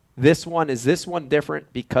 Is this one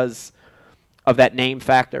different because of that name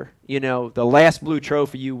factor? The last blue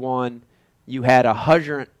trophy you won, you had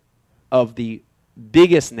 100 of the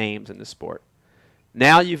biggest names in the sport.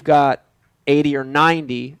 Now you've got 80 or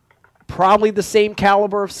 90, probably the same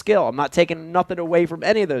caliber of skill. I'm not taking nothing away from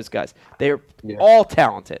any of those guys. They're all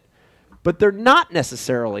talented, but they're not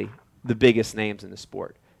necessarily the biggest names in the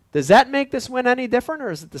sport. Does that make this win any different,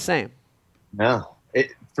 or is it the same? No.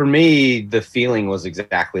 For me, the feeling was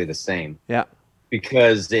exactly the same. Yeah.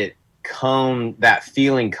 Because that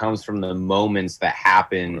feeling comes from the moments that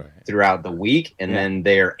happen throughout the week, and then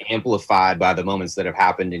they're amplified by the moments that have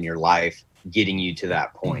happened in your life, getting you to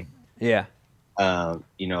that point. Yeah.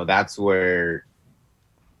 That's where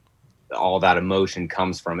all that emotion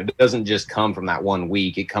comes from. It doesn't just come from that one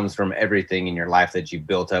week. It comes from everything in your life that you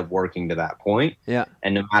built up working to that point. Yeah.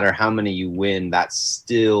 And no matter how many you win, that's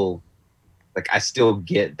still like, I still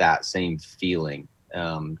get that same feeling.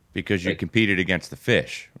 Because you competed against the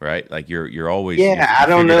fish, right? Like you're always I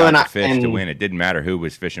don't know, and fish to win. It didn't matter who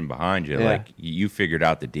was fishing behind you. Like you figured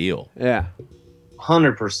out the deal. Yeah,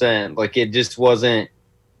 100%. Like it just wasn't.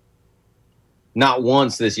 Not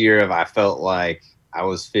once this year have I felt like I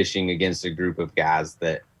was fishing against a group of guys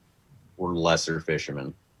that were lesser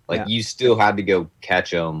fishermen. Like you still had to go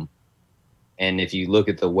catch them, and if you look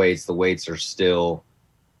at the weights are still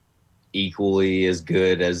equally as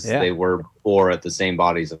good as they were before at the same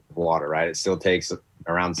bodies of water, right? It still takes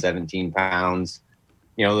around 17 pounds.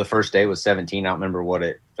 The first day was 17. I don't remember what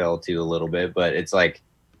it fell to a little bit, but it's like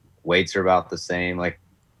weights are about the same. Like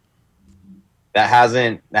that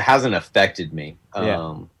hasn't affected me.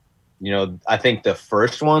 I think the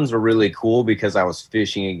first ones were really cool because I was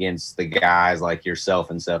fishing against the guys like yourself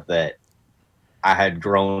and stuff that I had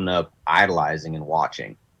grown up idolizing and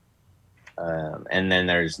watching. And then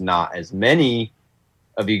there's not as many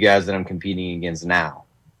of you guys that I'm competing against now.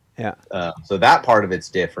 Yeah. So that part of it's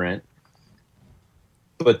different.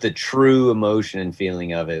 But the true emotion and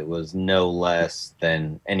feeling of it was no less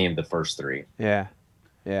than any of the first three. Yeah.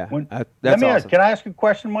 Yeah. That's awesome. Can I ask a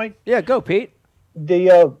question, Mike? Yeah, go, Pete.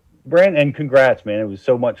 Brandon, and congrats, man. It was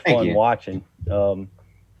so much fun watching.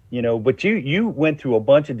 But you went through a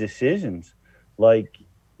bunch of decisions. Like,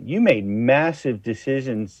 you made massive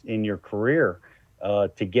decisions in your career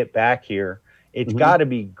to get back here. It's got to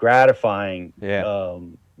be gratifying,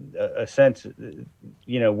 a sense,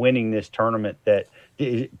 winning this tournament. Do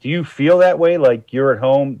you feel that way? Like you're at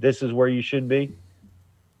home, this is where you should be?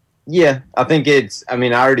 Yeah, I think I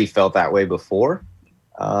already felt that way before.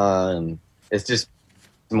 It's just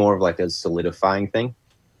more of like a solidifying thing.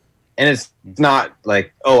 And it's not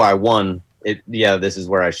like, oh, I won this is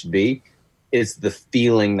where I should be. It's the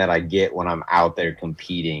feeling that I get when I'm out there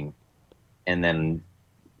competing, and then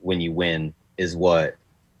when you win is what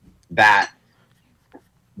that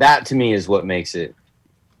to me is what makes it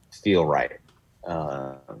feel right.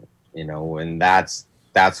 And that's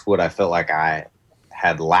what I felt like I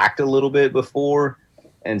had lacked a little bit before.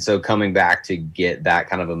 And so coming back to get that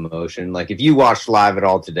kind of emotion, like if you watched live at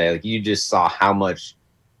all today, like you just saw how much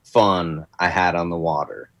fun I had on the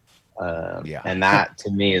water. And that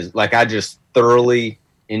to me is like, I just thoroughly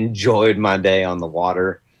enjoyed my day on the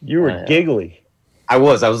water. You were giggly. I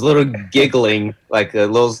was a little giggling like a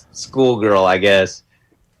little schoolgirl, I guess,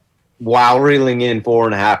 while reeling in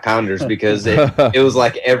 4.5 pounders because it was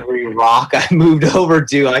like every rock I moved over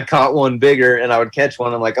to, I caught one bigger, and I would catch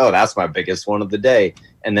one. I'm like, oh, that's my biggest one of the day.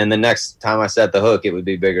 And then the next time I set the hook, it would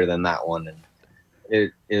be bigger than that one. And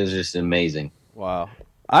it was just amazing. Wow.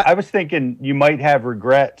 I was thinking you might have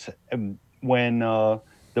regrets when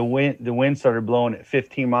the wind started blowing at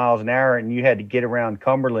 15 miles an hour and you had to get around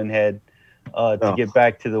Cumberland Head to get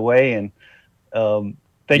back to the weigh-in.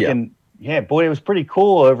 Thinking, yeah, boy, it was pretty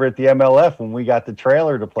cool over at the MLF when we got the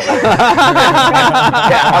trailer to play.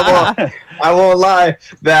 I won't lie.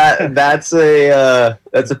 That's a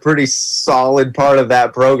pretty solid part of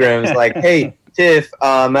that program. It's like, hey, Tiff,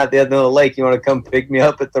 I'm at the end of the lake. You want to come pick me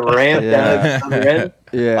up at the ramp down at the other end?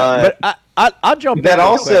 Yeah, but I'll jump. That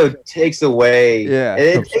also takes away. Yeah,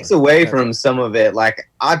 it takes away from some of it.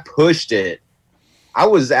 Like I pushed it. I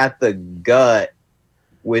was at the gut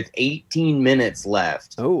with 18 minutes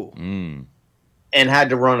left. Oh, and had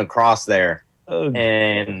to run across there,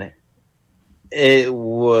 and it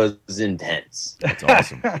was intense. That's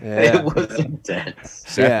awesome. It was intense.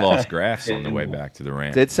 Seth lost graphs on the way back to the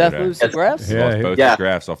ramp. Did Seth lose the graphs? He lost both the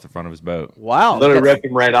graphs off the front of his boat. Wow. Literally ripped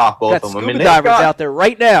him right off, both of them. Scuba divers out there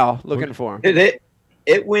right now looking for him.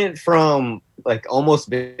 It went from like almost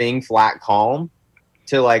being flat calm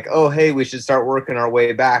to like, oh, hey, we should start working our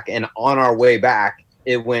way back. And on our way back,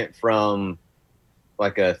 it went from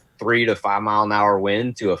like a 3 to 5 mile an hour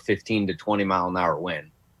wind to a 15 to 20 mile an hour wind.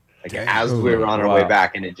 Like as we were on our way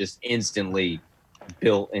back, and it just instantly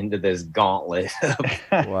built into this gauntlet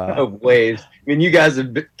of waves. I mean, you guys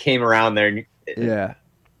came around there, and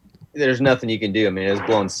there's nothing you can do. I mean, it was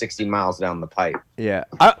blowing 60 miles down the pipe. Yeah,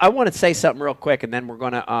 I want to say something real quick, and then we're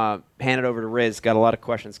going to hand it over to Riz. Got a lot of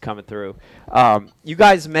questions coming through. You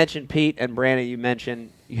guys mentioned, Pete and Brandon, you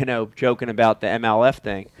mentioned, joking about the MLF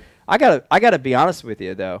thing. I gotta be honest with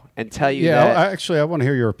you though, and tell you that. I want to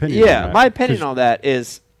hear your opinion. Yeah, on that. My opinion on that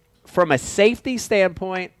is, from a safety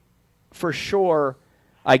standpoint, for sure,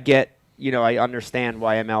 I get, I understand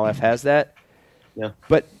why MLF has that. Yeah.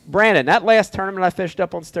 But Brandon, that last tournament I fished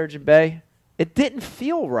up on Sturgeon Bay, it didn't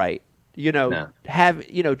feel right. Trailering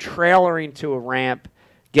to a ramp,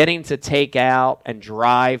 getting to take out and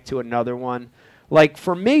drive to another one. Like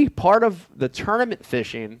for me, part of the tournament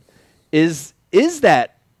fishing is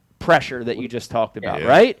that pressure that you just talked about,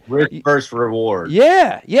 right? Risk versus reward.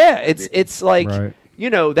 Yeah. It's like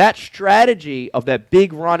that strategy of that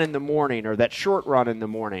big run in the morning or that short run in the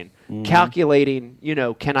morning, calculating,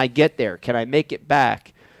 can I get there? Can I make it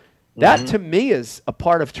back? That to me is a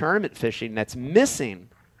part of tournament fishing that's missing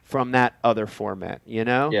from that other format,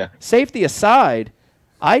 Yeah. Safety aside,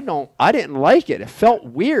 I didn't like it. It felt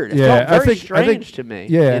weird. It felt very strange to me.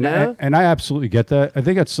 Yeah, and I absolutely get that. I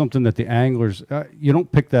think that's something that the anglers, you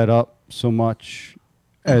don't pick that up so much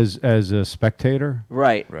as a spectator.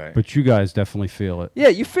 Right. But you guys definitely feel it. Yeah,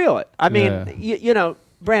 you feel it. I mean,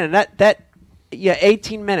 Brandon, that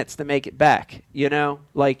 18 minutes to make it back,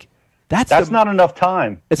 like that's not enough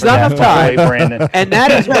time. It's not enough time, Brandon. And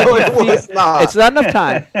that is when it's not enough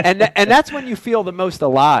time. And that's when you feel the most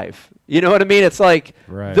alive. You know what I mean? It's like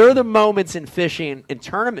they're the moments in fishing, in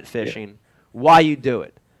tournament fishing, why you do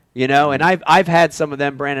it. And I've had some of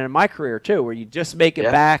them, Brandon, in my career too, where you just make it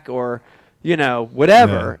back or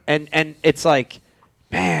whatever. Yeah. And it's like,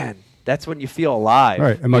 man, that's when you feel alive.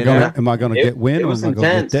 Right. Am I gonna get win or am I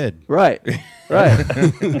gonna get dead? Right.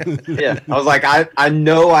 Yeah. I was like, I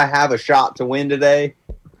know I have a shot to win today.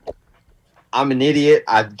 I'm an idiot.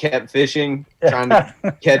 I kept fishing, trying to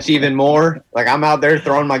catch even more. Like I'm out there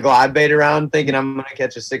throwing my glide bait around, thinking I'm going to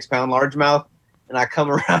catch a 6-pound largemouth, and I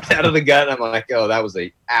come around out of the gut, and I'm like, "Oh, that was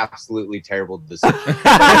a absolutely terrible decision."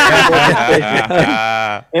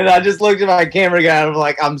 And I just looked at my camera guy, and I'm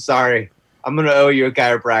like, "I'm sorry. I'm going to owe you a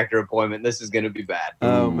chiropractor appointment. This is going to be bad."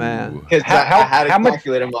 Oh man! Because I had to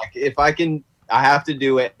calculate. I'm like, if I have to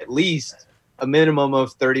do it at least a minimum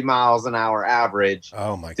of 30 miles an hour average.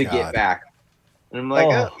 Oh my to get back. And I'm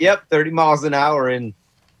like, yep, 30 miles an hour in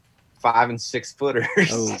 5 and 6 footers.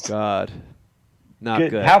 Oh, God.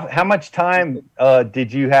 Not good. How much time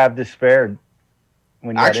did you have to spare?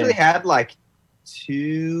 When you I actually had like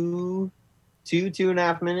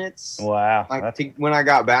 2.5 minutes. Wow. When I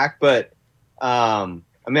got back, but I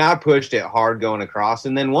mean, I pushed it hard going across,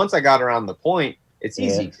 and then once I got around the point, it's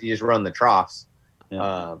easy. You just run the troughs.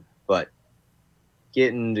 Yeah. But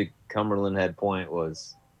getting to Cumberland Head Point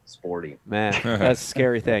was sporty. Man, that's a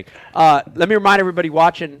scary thing. Let me remind everybody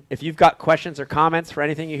watching, if you've got questions or comments for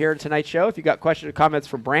anything you hear in tonight's show, if you've got questions or comments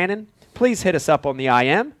for Brandon, please hit us up on the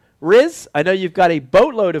IM. Riz, I know you've got a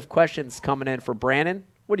boatload of questions coming in for Brandon.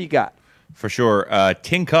 What do you got? For sure.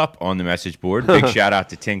 Tin Cup on the message board. Big shout out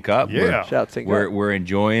to Tin Cup. Yeah. Shout out to Tin Cup. We're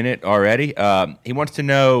enjoying it already. He wants to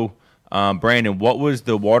know, Brandon, what was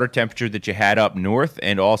the water temperature that you had up north?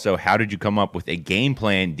 And also, how did you come up with a game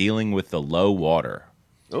plan dealing with the low water?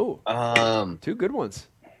 Oh, two good ones.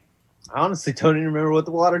 I honestly don't even remember what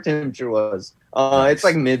the water temperature was. It's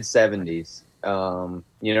like mid-70s.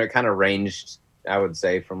 It kind of ranged, I would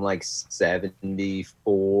say, from like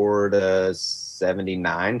 74 to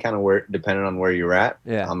 79, kind of where, depending on where you're at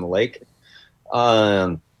on the lake.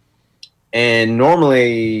 And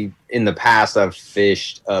normally in the past, I've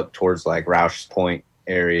fished up towards like Roush's Point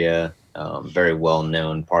area, very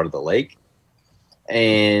well-known part of the lake.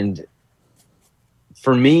 And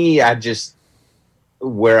for me,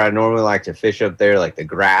 where I normally like to fish up there, like the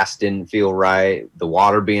grass didn't feel right, the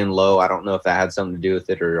water being low. I don't know if that had something to do with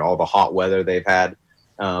it or all the hot weather they've had.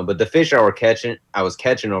 But the fish I was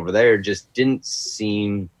catching over there just didn't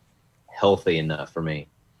seem healthy enough for me.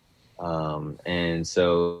 And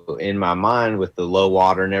so in my mind with the low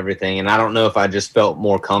water and everything, and I don't know if I just felt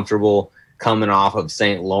more comfortable coming off of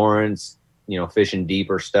St. Lawrence, fishing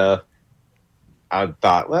deeper stuff. I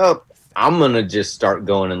thought, well, I'm going to just start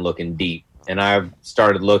going and looking deep. And I've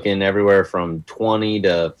started looking everywhere from 20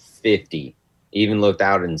 to 50, even looked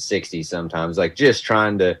out in 60 sometimes, like just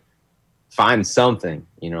trying to find something,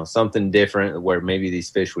 something different where maybe these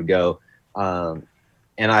fish would go. And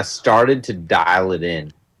I started to dial it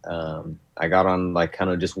in. I got on like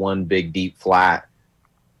kind of just one big deep flat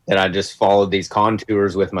that I just followed these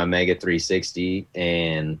contours with my Mega 360,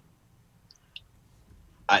 and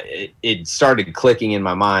it started clicking in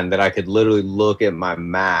my mind that I could literally look at my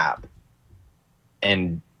map,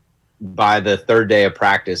 and by the third day of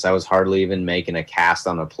practice, I was hardly even making a cast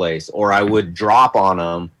on a place, or I would drop on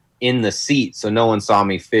them in the seat so no one saw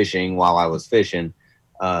me fishing while I was fishing.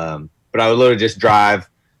 But I would literally just drive,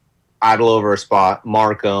 idle over a spot,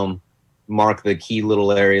 mark them, mark the key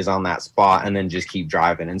little areas on that spot, and then just keep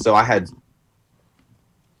driving. And so it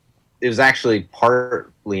was actually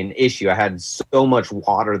partly an issue. I had so much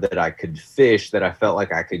water that I could fish that I felt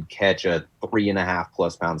like I could catch a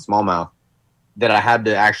 3.5+ pound smallmouth, that I had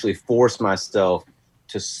to actually force myself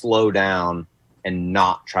to slow down and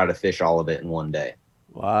not try to fish all of it in one day.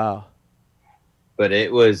 Wow. But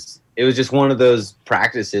it was just one of those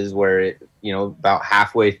practices where about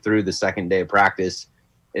halfway through the second day of practice,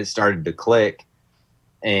 it started to click,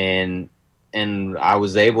 and I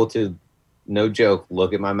was able to, no joke,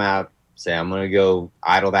 look at my map, say, I'm going to go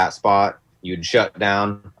idle that spot. You'd shut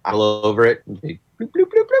down, idle over it, bloop, bloop, bloop,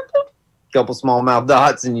 bloop, bloop, couple smallmouth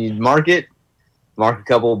dots, and you'd mark a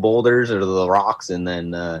couple of boulders or the rocks, and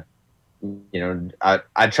then,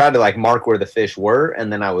 I tried to like mark where the fish were,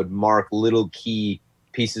 and then I would mark little key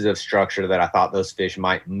pieces of structure that I thought those fish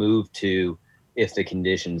might move to if the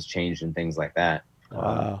conditions changed and things like that.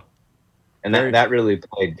 Wow. And that really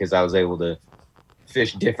played because I was able to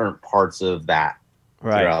fish different parts of that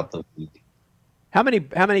throughout the week. How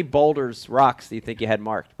many boulders, rocks do you think you had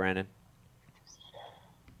marked, Brandon?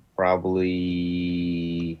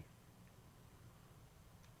 Probably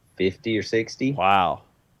 50 or 60. Wow.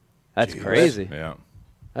 That's crazy. Yeah.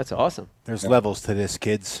 That's awesome. There's levels to this,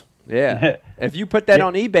 kids. Yeah. If you put that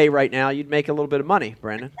on eBay right now, you'd make a little bit of money,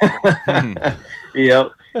 Brandon.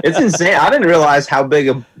 Yep. It's insane. I didn't realize how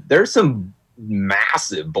big there's some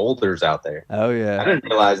massive boulders out there. Oh, yeah. I didn't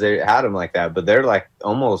realize they had them like that, but they're like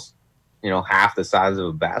almost, half the size of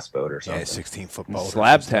a bass boat or something. Yeah, 16-foot boulders.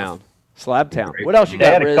 Slab Town. What else you got,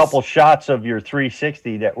 They had Riz? a couple shots of your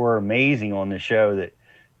 360 that were amazing on the show that,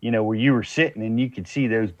 where you were sitting and you could see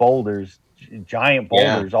those boulders, giant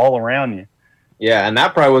boulders all around you. Yeah, and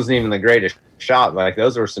that probably wasn't even the greatest shot. Like,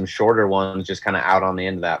 those were some shorter ones just kind of out on the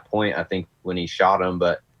end of that point, I think, when he shot them.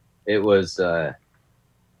 But it was, that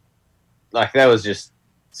was just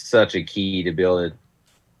such a key to be able to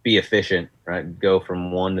be efficient, right? Go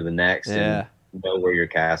from one to the next and know where your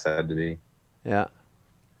cast had to be. Yeah.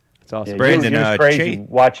 That's awesome. Yeah, Brandon, it was crazy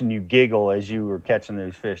watching you giggle as you were catching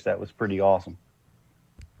those fish. That was pretty awesome.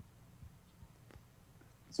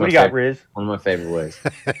 What do you got, Riz? One of my favorite ways.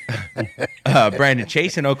 Brandon,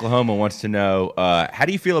 Chase in Oklahoma wants to know, how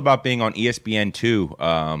do you feel about being on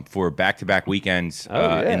ESPN2 for back-to-back weekends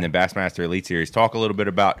in the Bassmaster Elite Series? Talk a little bit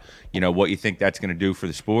about, what you think that's going to do for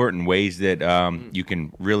the sport and ways that you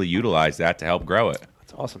can really utilize that to help grow it.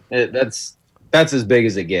 That's awesome. That's as big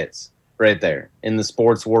as it gets right there in the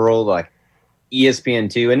sports world, like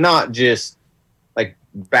ESPN2, and not just like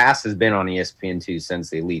Bass has been on ESPN2 since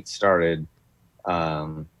the Elite started.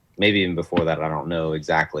 Maybe even before that, I don't know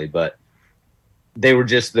exactly, but they were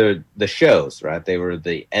just the shows, right? They were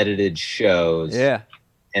the edited shows. Yeah.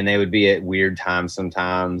 And they would be at weird times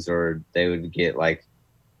sometimes, or they would get like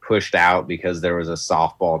pushed out because there was a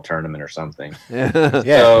softball tournament or something. Yeah,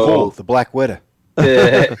 cool. The Black Widow.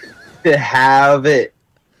 To have it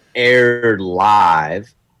aired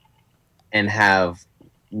live and have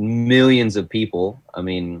millions of people. I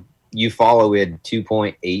mean, we had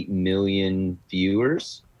 2.8 million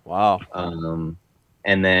viewers. Wow.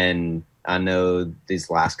 And then I know these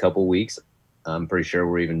last couple weeks, I'm pretty sure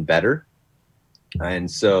we're even better. And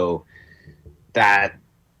so that's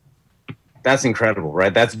incredible,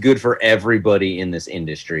 right? That's good for everybody in this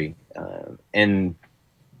industry. And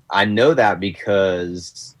I know that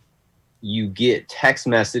because you get text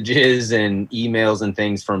messages and emails and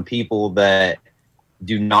things from people that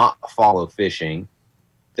do not follow fishing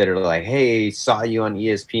that are like, hey, saw you on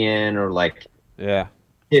ESPN, or like, yeah,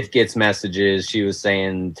 Tiff gets messages. She was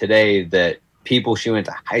saying today that people she went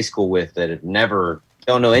to high school with that had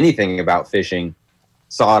don't know anything about fishing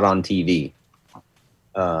saw it on TV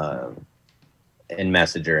in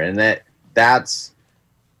Messenger. And that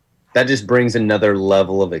just brings another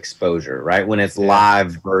level of exposure, right? When it's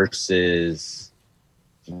live versus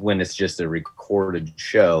when it's just a recorded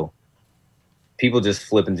show, people just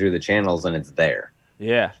flipping through the channels and it's there.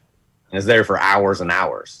 Yeah. And it's there for hours and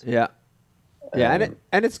hours. Yeah. Yeah,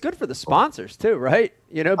 and it's good for the sponsors too, right?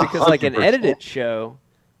 Because like an edited show,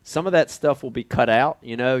 some of that stuff will be cut out.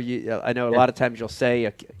 I know a lot of times you'll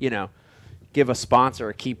say, give a sponsor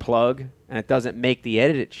a key plug, and it doesn't make the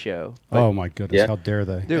edited show. Oh my goodness, how dare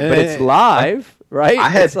they? Dude, but it's live, right?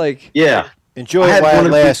 Enjoy it while it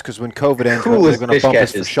lasts, because when COVID ends, they're going to bump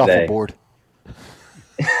us for shuffleboard.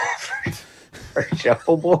 For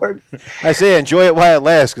shuffleboard? I say enjoy it while it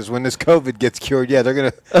lasts, because when this COVID gets cured, they're going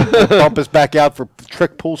to bump us back out for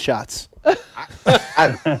trick pool shots.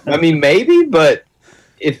 I mean, maybe, but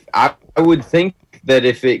if I would think that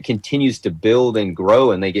if it continues to build and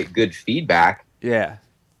grow and they get good feedback, that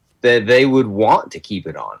they would want to keep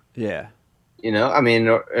it on. Yeah. I mean,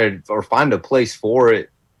 or find a place for it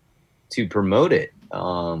to promote it.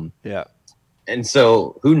 And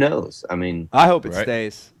so who knows? I mean, I hope it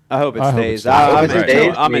stays. I hope it stays.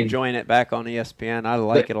 I'm enjoying it back on ESPN. I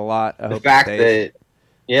like it a lot. I hope it stays.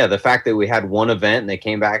 The fact that we had one event and they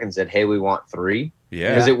came back and said, hey, we want 3. Yeah.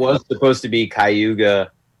 Because it was supposed to be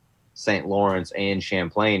Cayuga, St. Lawrence, and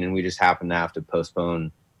Champlain, and we just happened to have to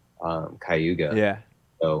postpone Cayuga. Yeah.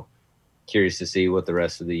 So curious to see what the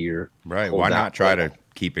rest of the year. Right. Why not try to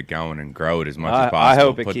keep it going and grow it as much as possible? I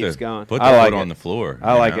hope it keeps going. Put the foot on the floor.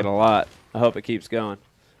 I like it a lot. I hope it keeps going.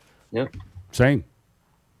 Yep. Same.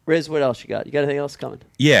 Riz, what else you got? You got anything else coming?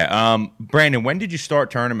 Yeah. Brandon, when did you start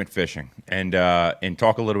tournament fishing? And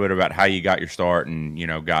talk a little bit about how you got your start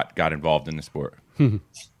and, got involved in the sport.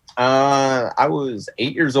 I was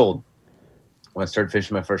 8 years old when I started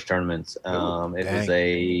fishing my first tournaments. It was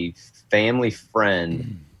a family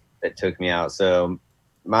friend that took me out. So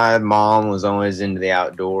my mom was always into the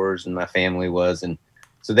outdoors and my family was. And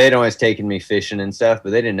so they'd always taken me fishing and stuff, but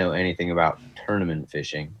they didn't know anything about tournament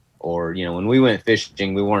fishing. Or, when we went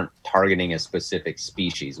fishing, we weren't targeting a specific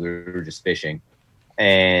species. We were just fishing.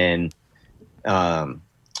 And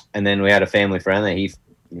then we had a family friend that he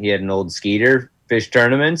had an old Skeeter, fish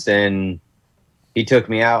tournaments, and he took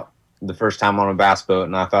me out the first time on a bass boat,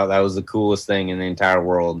 and I thought that was the coolest thing in the entire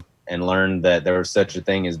world, and learned that there was such a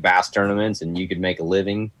thing as bass tournaments, and you could make a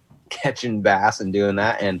living catching bass and doing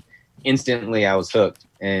that. And instantly I was hooked.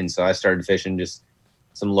 And so I started fishing just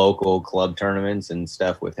some local club tournaments and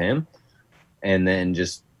stuff with him, and then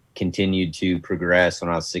just continued to progress. When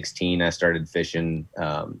I was 16, I started fishing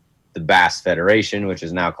the Bass Federation, which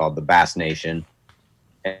is now called the Bass Nation,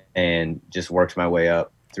 and just worked my way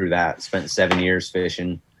up through that. Spent 7 years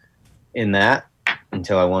fishing in that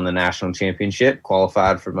until I won the national championship,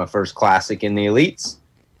 qualified for my first classic in the elites,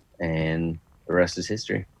 and the rest is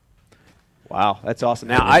history. Wow, that's awesome.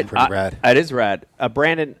 Now, rad. It is rad.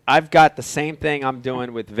 Brandon, I've got the same thing I'm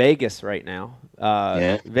doing with Vegas right now.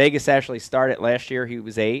 Vegas actually started last year. He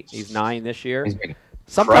was 8. He's 9 this year.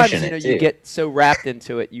 Sometimes you get so wrapped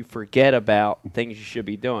into it, you forget about things you should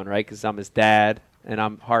be doing, right? Because I'm his dad. and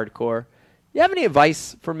I'm hardcore. You have any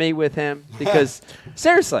advice for me with him? Because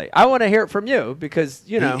seriously, I want to hear it from you because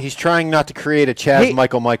he's trying not to create a Chaz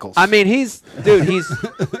Michaels. I mean, he's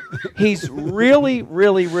really,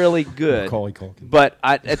 really, really good. Macaulay Culkin. But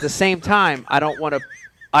at the same time, I don't want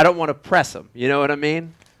to press him. You know what I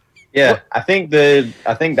mean? Yeah, I think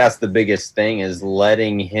that's the biggest thing is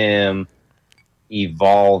letting him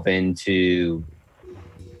evolve into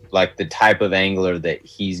like the type of angler that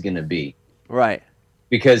he's going to be. Right.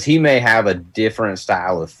 Because he may have a different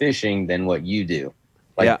style of fishing than what you do.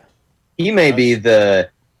 Like he may be the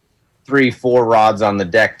 3-4 rods on the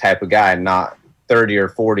deck type of guy, not 30 or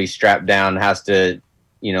 40 strapped down, has to,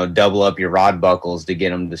 double up your rod buckles to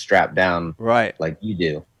get him to strap down right like you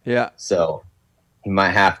do. Yeah. So he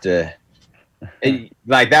might have to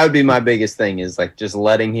that would be my biggest thing is like just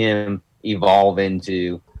letting him evolve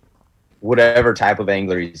into whatever type of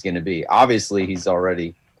angler he's going to be. Obviously, he's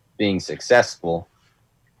already being successful.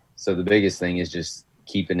 So the biggest thing is just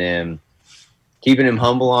keeping him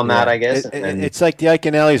humble on that, I guess. It's like the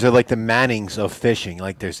Iaconellis are like the Mannings of fishing.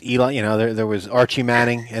 Like there's Eli, there was Archie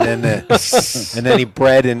Manning, and then he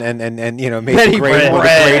bred and made one of the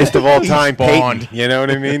greatest of all time, Peyton. You know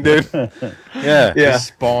what I mean, dude? Yeah. The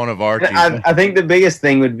spawn of Archie. I think the biggest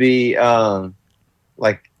thing would be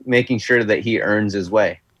like making sure that he earns his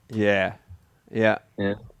way. Yeah.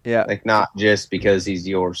 Like not just because he's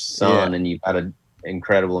your son and you've had an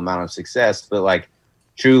incredible amount of success, but like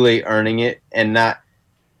truly earning it, and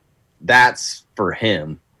that's for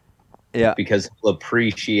him. Yeah. Because he'll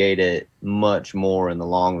appreciate it much more in the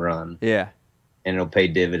long run. Yeah. And it'll pay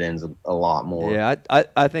dividends a lot more. Yeah,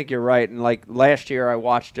 I think you're right. And like last year I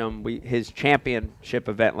watched him his championship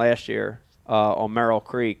event last year on Merrill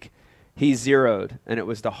Creek. He zeroed, and it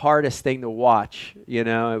was the hardest thing to watch.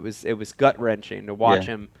 It was gut wrenching to watch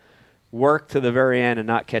him work to the very end and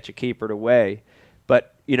not catch a keeper to weigh.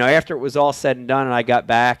 But after it was all said and done, and I got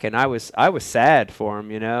back, and I was sad for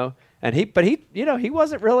him. And he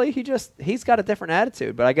wasn't really. He's got a different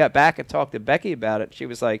attitude. But I got back and talked to Becky about it. She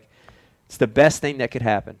was like, "It's the best thing that could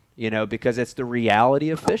happen." Because it's the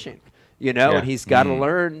reality of fishing. And he's got to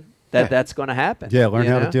learn that's going to happen. Yeah, learn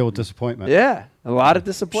how to deal with disappointment. Yeah, a lot of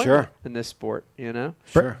disappointment in this sport.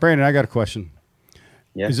 Sure. Brandon, I got a question.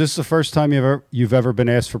 Yeah. Is this the first time you've ever been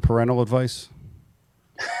asked for parental advice?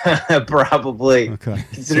 Probably. Okay.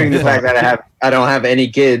 Considering the fact that I don't have any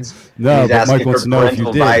kids. No, but Mike wants to know if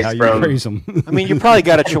you did, how you raise them. I mean, you probably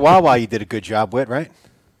got a Chihuahua you did a good job with, right?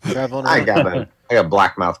 I got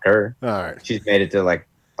black-mouthed cur. All right. She's made it to like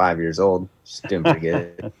 5 years old. She's doing pretty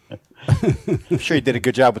good. I'm sure you did a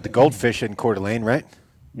good job with the goldfish in Coeur d'Alene, right?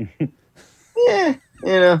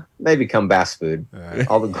 Yeah, they become bass food.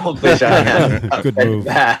 All the goldfish I have. Good move.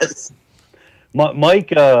 Bass.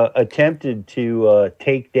 Mike attempted to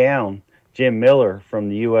take down Jim Miller from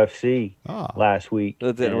the UFC last week.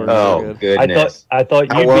 That didn't work. Oh, goodness. I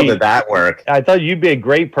thought how well did that work? I thought you'd be a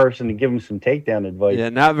great person to give him some takedown advice. Yeah,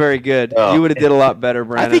 not very good. You would have did a lot better,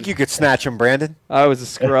 Brandon. I think you could snatch him, Brandon. I was a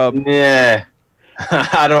scrub. Yeah.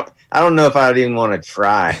 I don't know if I would even want to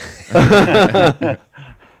try.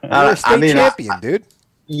 You're a state champion, dude.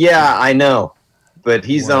 Yeah, I know. But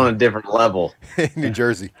he's on a different level. New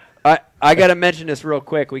Jersey. I got to mention this real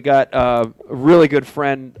quick. We got a really good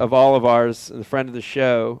friend of all of ours, a friend of the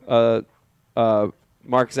show,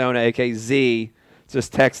 Mark Zona, a.k.a. Z,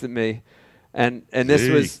 just texted me. And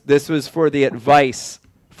this was for the advice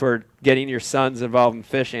for getting your sons involved in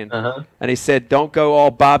fishing. And he said, don't go all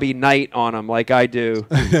Bobby Knight on them like I do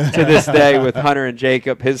to this day with Hunter and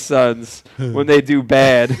Jacob, his sons, when they do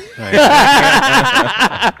bad.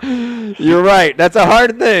 You're right. That's a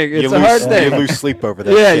hard thing. It's a hard thing. You lose sleep over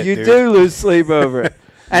that. Yeah, shit, you dude. do lose sleep over it.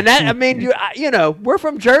 And that, I mean, we're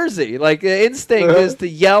from Jersey. Like, the instinct is to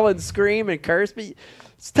yell and scream and curse. But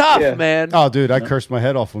it's tough, man. Oh, dude, I cursed my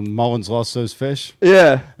head off when Mullins lost those fish.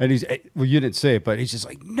 Yeah. And you didn't say it, but he's just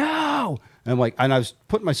like, no. And I was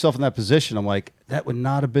putting myself in that position. I'm like, that would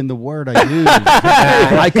not have been the word I used.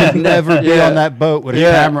 I could never be on that boat with a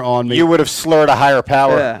camera on me. You would have slurred a higher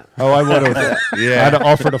power. Yeah. Oh, I would have. I'd have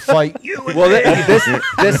offered a fight. Well,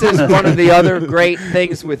 this is one of the other great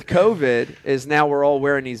things with COVID is now we're all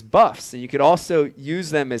wearing these buffs. And you could also use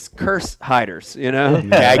them as curse hiders,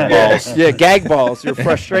 Gag balls. Yeah, gag balls, your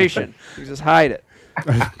frustration. You just hide it.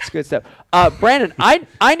 It's good stuff. Brandon,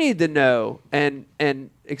 I need to know, and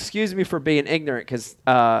excuse me for being ignorant because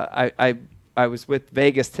I was with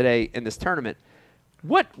Vegas today in this tournament.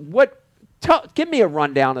 Give me a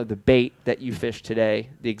rundown of the bait that you fished today,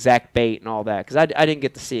 the exact bait and all that, because I didn't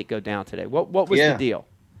get to see it go down today. What was the deal?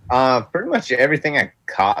 Pretty much everything I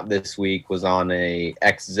caught this week was on a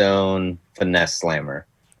X Zone finesse slammer,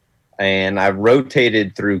 and I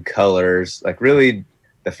rotated through colors. Like really,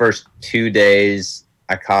 the first 2 days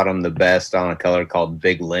I caught them the best on a color called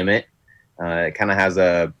Big Limit. It kind of has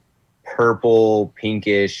a purple,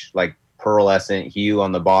 pinkish, like pearlescent hue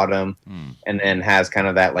on the bottom, and then has kind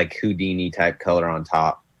of that like Houdini type color on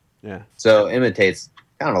top. Yeah. So imitates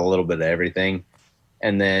kind of a little bit of everything.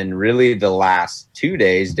 And then really the last 2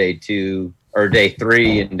 days, day 2 or day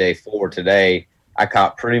 3 and day 4 today, I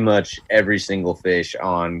caught pretty much every single fish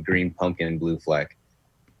on green pumpkin and blue fleck.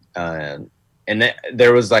 And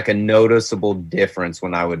there was like a noticeable difference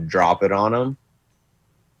when I would drop it on them,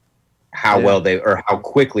 how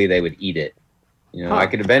quickly they would eat it. You know, I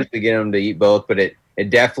could eventually get them to eat both, but it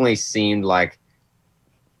definitely seemed like,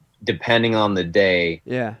 depending on the day,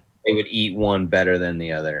 they would eat one better than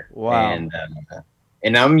the other. Wow.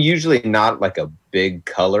 And I'm usually not like a big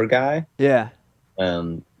color guy. Yeah.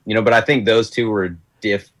 You know, but I think those two were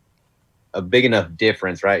a big enough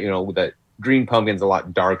difference, right? You know, the green pumpkin's a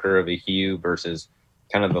lot darker of a hue versus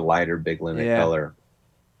kind of the lighter Big Limit color.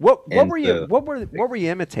 What were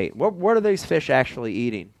you imitating? What are these fish actually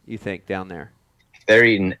eating, you think, down there? They're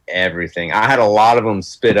eating everything. I had a lot of them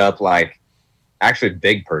spit up like actually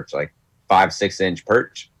big perch, like 5-6 inch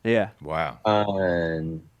perch. Yeah. Wow.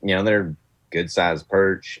 And you know, they're good sized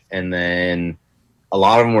perch. And then a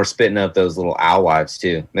lot of them were spitting up those little alewives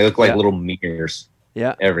too. They look like little mirrors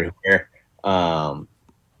everywhere.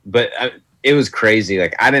 But it was crazy.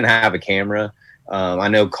 Like, I didn't have a camera. I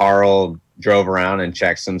know Carl drove around and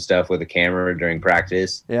checked some stuff with a camera during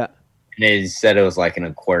practice. Yeah. And he said it was like an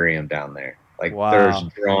aquarium down there. Like, wow. There's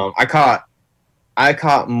drum. I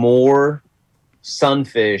caught more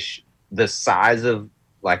sunfish the size of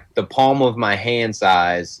like the palm of my hand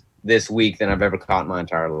size this week than I've ever caught in my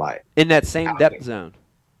entire life. In that same depth zone.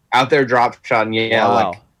 Out there drop shotting,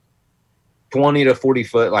 like 20 to 40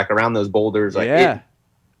 foot, like around those boulders. Like and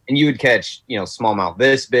you would catch, you know, smallmouth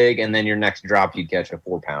this big, and then your next drop you'd catch a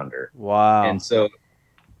 4-pounder. Wow. And so,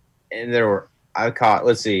 and I caught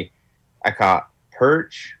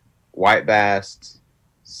perch, white bass,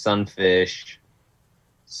 sunfish,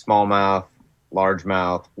 smallmouth,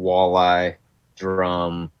 largemouth, walleye,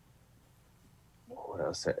 drum. What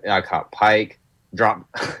else? I caught pike.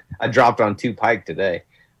 I dropped on 2 pike today.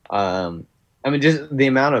 I mean, just the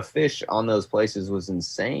amount of fish on those places was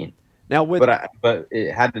insane. Now, but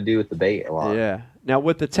it had to do with the bait a lot. Yeah. Now,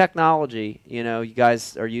 with the technology, you know, you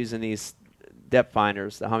guys are using these depth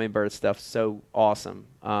finders, the Humminbird stuff, so awesome.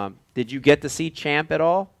 Did you get to see Champ at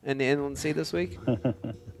all in the Inland Sea this week?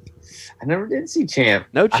 I never did see Champ.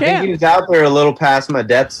 No Champ. I think he was out there a little past my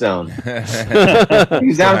depth zone. He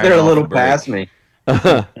was out there a little past me.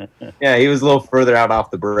 Yeah, he was a little further out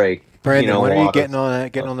off the break. Brandon, when are you getting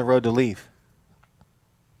on the road to leave?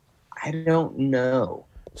 I don't know.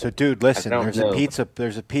 So, dude, listen. There's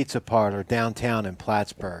a pizza parlor downtown in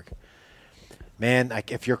Plattsburgh. Man, like,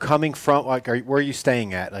 if you're coming from, like, where are you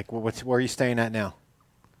staying at? Like, where are you staying at now?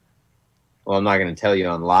 Well, I'm not going to tell you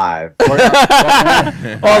on live.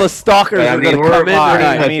 All the stalkers are going to come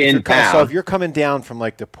in. So if you're coming down from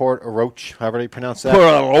like the Port Roach, however you pronounce that,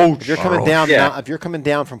 if you're coming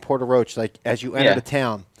down from Port Roach, like as you enter the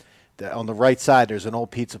town, on the right side, there's an old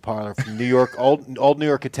pizza parlor from New York, old New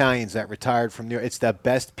York Italians that retired from New York. It's the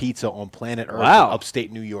best pizza on planet Earth. Wow.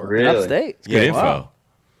 Upstate New York. Really? Upstate. It's good info. Wow.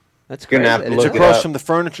 That's crazy. It's across from the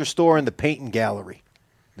furniture store and the painting gallery.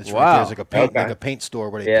 That's right. There's like a paint store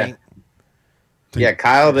where they paint. Yeah,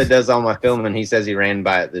 Kyle that does all my filming, he says he ran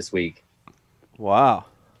by it this week. Wow.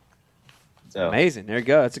 So amazing. There you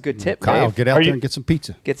go. That's a good tip, Kyle, Dave. get out there and get some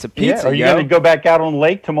pizza. Get some pizza. Are you going to go back out on the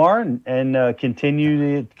lake tomorrow and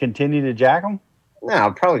continue to jack them? No,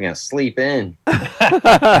 I'm probably going to sleep in.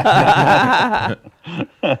 I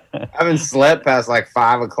haven't slept past like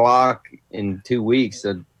 5 o'clock in 2 weeks,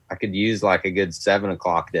 so I could use like a good 7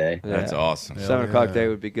 o'clock day. That's awesome. 7 o'clock day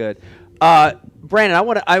would be good. Brandon, I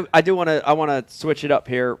want to switch it up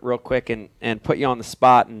here real quick and put you on the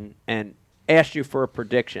spot and ask you for a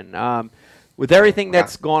prediction. With everything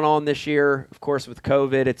that's gone on this year, of course, with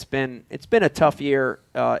COVID, it's been a tough year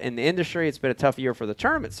in the industry. It's been a tough year for the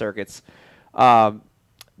tournament circuits. The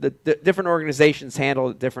different organizations handle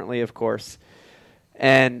it differently, of course.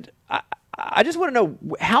 And I just want to know,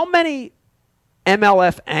 how many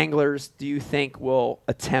MLF anglers do you think will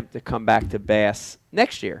attempt to come back to bass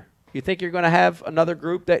next year? You think you're going to have another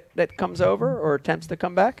group that comes over or attempts to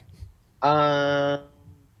come back?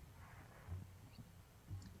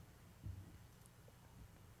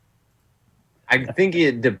 I think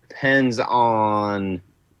it depends on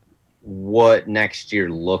what next year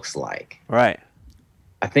looks like. Right.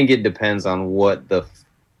 I think it depends on what the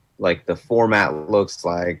format looks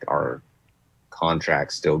like, our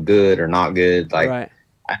contract's still good or not good. Like, right.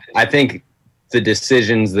 I think the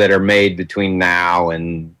decisions that are made between now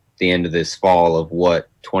and the end of this fall of what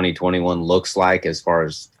 2021 looks like as far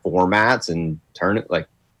as formats and like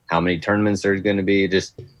how many tournaments there's going to be,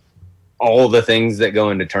 just all the things that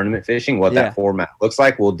go into tournament fishing, what that format looks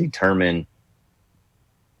like will determine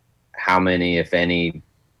how many, if any,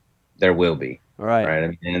 there will be. Right. I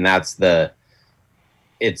mean, and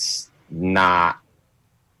it's not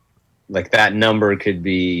like that number could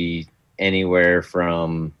be anywhere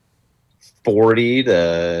from 40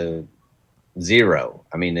 to 0.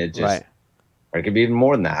 I mean, it just, or it could be even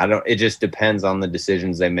more than that. It just depends on the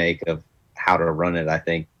decisions they make of how to run it, I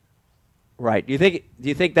think. Right. Do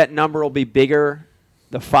you think that number will be bigger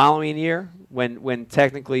the following year when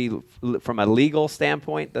technically from a legal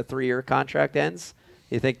standpoint the 3-year contract ends?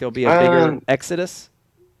 Do you think there'll be a bigger exodus?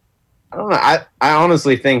 I don't know. I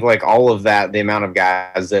honestly think like all of that, the amount of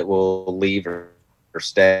guys that will leave or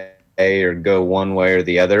stay or go one way or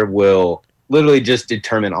the other will literally just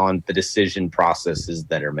determine on the decision processes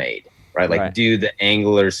that are made, right? Like, do the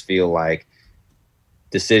anglers feel like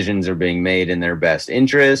decisions are being made in their best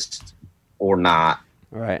interest or not?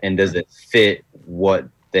 Right. And does it fit what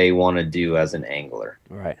they want to do as an angler?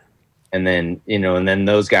 Right. And then, and then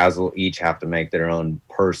those guys will each have to make their own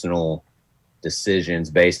personal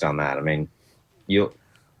decisions based on that. I mean, you'll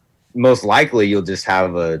just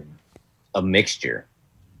have a mixture,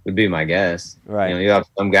 would be my guess. Right. You have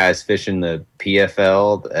some guys fishing the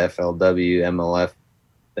PFL, the FLW, MLF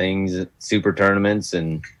things, super tournaments,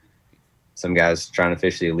 and some guys trying to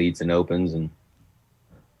fish the elites and opens, and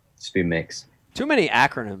just be mixed. Too many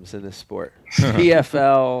acronyms in this sport.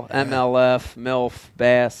 PFL, MLF, MILF,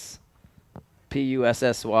 Bass,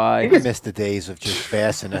 PUSSY. I miss the days of just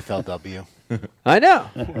Bass and FLW. I know.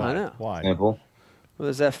 Why? Simple. Well,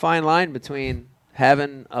 there's that fine line between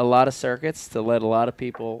having a lot of circuits to let a lot of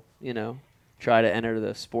people, try to enter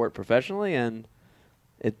the sport professionally, and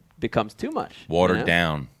it becomes too much. Watered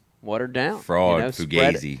down. Fraud,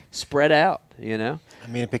 fugazi. Spread out, I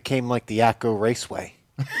mean, it became like the Atco Raceway.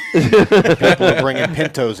 People are bringing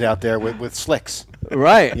Pintos out there with slicks.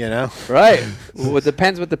 Right. Right. Well, it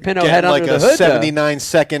depends what the Pinto had like under the hood.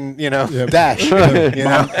 79-second, dash.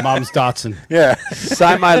 Mom's Datsun. Yeah.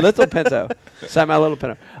 Sign my little Pinto.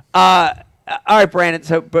 All right,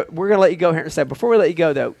 Brandon. But we're gonna let you go here in a second. Before we let you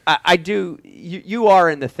go, though, you are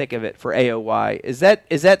in the thick of it for AOY. Is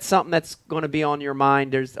that something that's going to be on your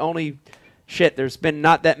mind? There's been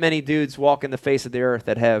not that many dudes walking the face of the earth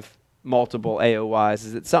that have multiple AOYs.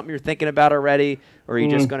 Is it something you're thinking about already, or are you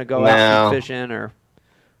just going to go out and fishing? Or,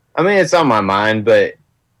 I mean, it's on my mind, but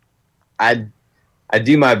I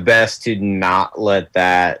do my best to not let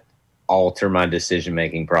that alter my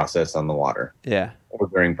decision-making process on the water. Yeah. Or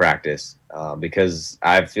during practice, because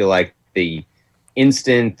I feel like the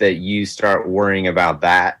instant that you start worrying about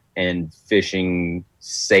that and fishing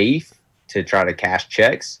safe to try to cash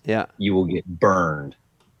checks, you will get burned.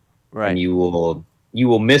 Right. And you will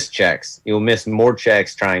miss checks. You will miss more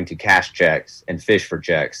checks trying to cash checks and fish for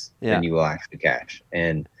checks than you will actually catch.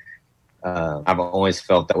 And I've always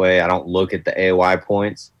felt that way. I don't look at the AOY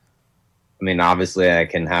points. I mean, obviously, I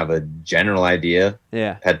can have a general idea.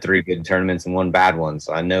 Yeah. Had 3 good tournaments and 1 bad one,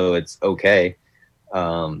 so I know it's okay.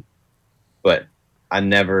 But I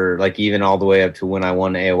never, like, even all the way up to when I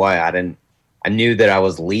won AOY, I knew that I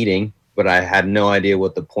was leading, but I had no idea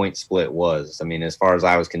what the point split was. I mean, as far as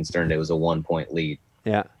I was concerned, it was a 1-point lead.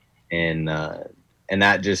 Yeah. And that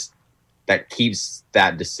keeps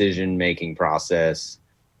that decision-making process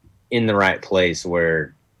in the right place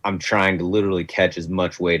where I'm trying to literally catch as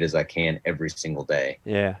much weight as I can every single day.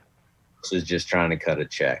 Yeah. Versus just trying to cut a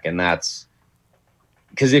check. And that's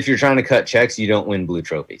because if you're trying to cut checks, you don't win blue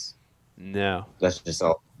trophies. No. That's just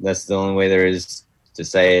all. That's the only way there is to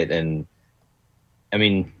say it. And I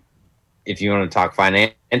mean, if you want to talk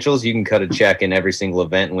financials, you can cut a check in every single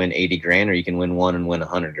event and win 80 grand, or you can win one and win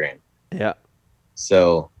 100 grand. Yeah.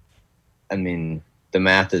 So, I mean, the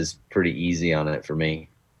math is pretty easy on it for me.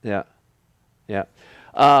 Yeah. Yeah.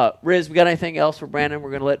 Riz, we got anything else for Brandon? We're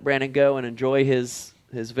going to let Brandon go and enjoy his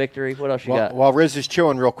victory. What else you got? While Riz is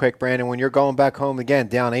chewing real quick, Brandon, when you're going back home again,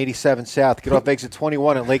 down 87 South, get off exit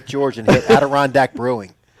 21 at Lake George and hit Adirondack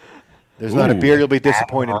Brewing. There's not a beer you'll be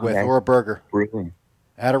disappointed with, or a burger. Brewing.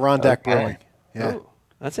 Adirondack Brewing. Yeah. Ooh,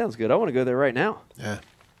 that sounds good. I want to go there right now. Yeah.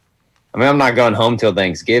 I mean, I'm not going home till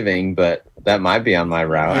Thanksgiving, but that might be on my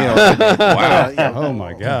route. Wow. Oh,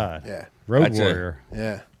 my God. Yeah. Road warrior.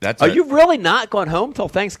 Yeah. Are you really not going home till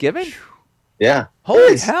Thanksgiving? Yeah.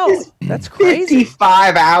 Holy hell. That's crazy.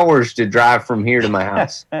 55 hours to drive from here to my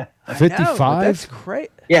house. 55? That's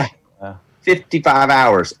great. Yeah. 55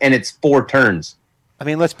 hours, and it's 4 turns. I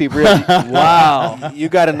mean, let's be real. Wow. You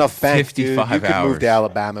got enough bank, dude. 55 You could move hours. to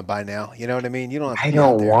Alabama by now. You know what I mean? You don't have to I be out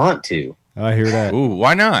don't there. want to. I hear that. Ooh,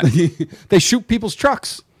 why not? They shoot people's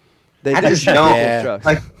trucks. They I do just shoot don't- people's trucks.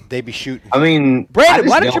 Like, They be shooting. I mean, I Brandon, just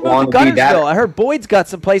why don't you don't move to wanna be that- Gunnersville? I heard Boyd's got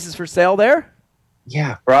some places for sale there.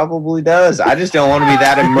 Yeah, probably does. I just don't want to be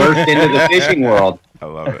that immersed into the fishing world. I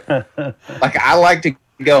love it. Like, I like to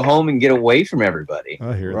go home and get away from everybody.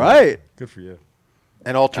 I hear that. Right. Good for you.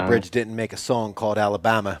 And Alter Bridge didn't make a song called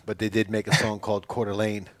Alabama, but they did make a song called Coeur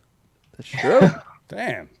d'Alene. That's true.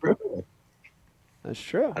 Damn. That's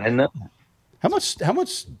true. I didn't know. How much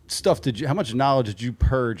stuff how much knowledge did you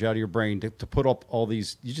purge out of your brain to put up all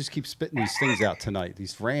these? You just keep spitting these things out tonight.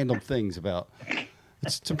 These random things about.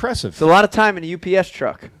 It's impressive. It's a lot of time in a UPS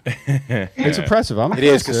truck. It's impressive. I'm It is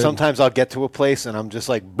impressed, because dude. sometimes I'll get to a place and I'm just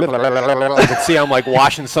like, blah, blah, blah, blah, blah. I can see I'm like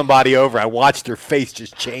washing somebody over. I watch their face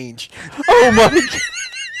just change. Oh my!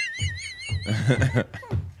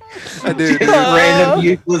 I do. Just random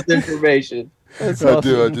useless information. That's I awesome.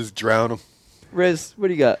 do. I just drown them. Riz, what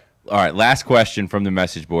do you got? All right, last question from the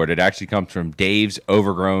message board. It actually comes from Dave's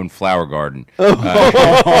Overgrown Flower Garden. Wow.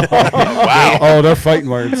 Oh, they're fighting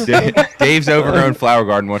words. Dave's Overgrown Flower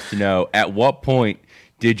Garden wants to know, at what point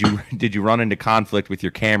did you run into conflict with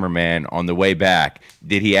your cameraman on the way back?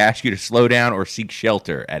 Did he ask you to slow down or seek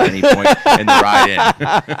shelter at any point in the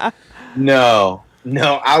ride in? No,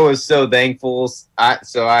 I was so thankful. I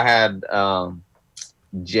had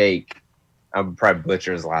Jake. I would probably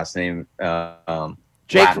butcher his last name.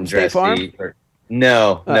 Jake Latin from State Farm?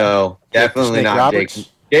 No, definitely Snake not Roberts? Jake.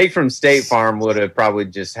 Jake from State Farm would have probably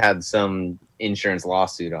just had some insurance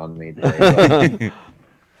lawsuit on me today. But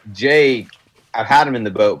Jake, I've had him in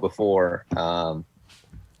the boat before,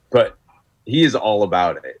 but he is all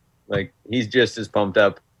about it. Like, he's just as pumped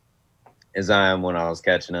up as I am when I was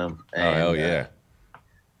catching him. Oh, hell yeah.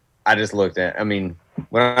 I just looked at, when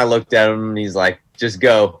I looked at him, he's like, just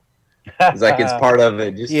go. He's like, it's part of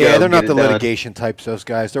it. Just Yeah, go, they're not get the it done. litigation types, those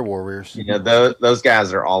guys. They're warriors. You know, those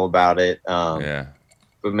guys are all about it. Yeah.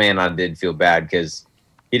 But man, I did feel bad because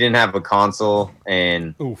he didn't have a console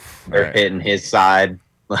and they're Right. hitting his side.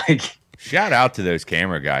 Like, Shout out to those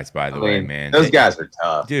camera guys, by the way, man. those guys are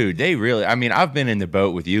tough. Dude, they really, I've been in the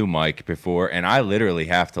boat with you, Mike, before, and I literally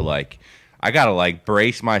have to, I got to,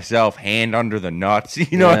 brace myself, hand under the nuts.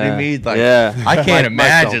 You know what I mean? Yeah. I can't Mike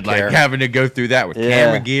imagine, don't care. having to go through that with Yeah.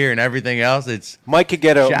 camera gear and everything else. It's Mike could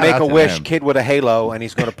make Shout out a to wish them. kid with a halo, and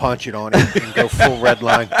he's going to punch it on it and go full red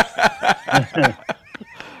line.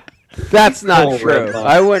 That's not Full true. red line.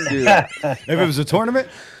 I wouldn't do that. If it was a tournament,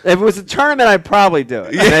 If it was a tournament, I'd probably do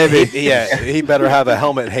it. Maybe. Yeah, he better have a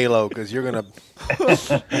helmet halo because you're going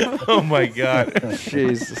to. oh my God.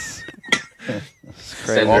 Jesus. It's Send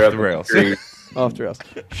crazy. her Off up the in rails. tree. Off the rails.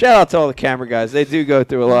 Shout out to all the camera guys. They do go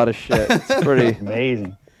through a lot of shit. It's pretty.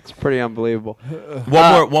 Amazing. It's pretty unbelievable.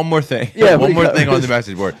 One more thing. Yeah, what one do you more got? thing on the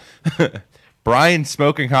message board. Brian's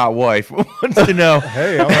smoking hot wife wants to know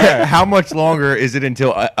hey, all right. how much longer is it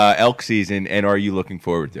until elk season, and are you looking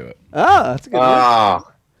forward to it? Oh, that's a good one.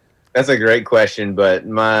 Oh, that's a great question, but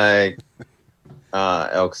my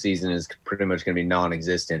elk season is pretty much going to be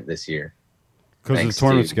non-existent this year. Because of the Thanks,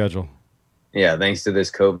 tournament dude. schedule. Yeah, thanks to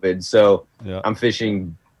this COVID. So Yeah. I'm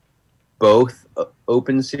fishing both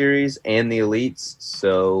Open Series and the Elites.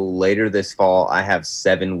 So later this fall, I have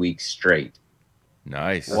 7 weeks straight.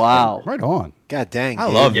 Nice. Wow. Right on. God dang. I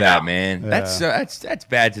dude. love Yeah. that, man. Yeah. That's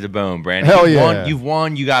bad to the bone, Brandon. Hell You've yeah. won, you've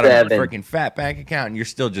won. You got a 7. freaking fat bank account, and you're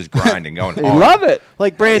still just grinding, going You hard. love it.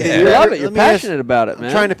 Like, Brandon, Yeah. You let love it. You're me ask- passionate about it, I'm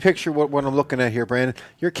man. trying to picture what I'm looking at here, Brandon.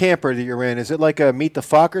 Your camper that you're in, is it like a Meet the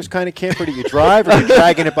Fockers kind of camper that you drive, or are you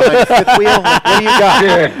dragging it behind the fifth wheel? Like, what do you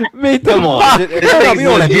got? Meet the Come on. Is it, no, you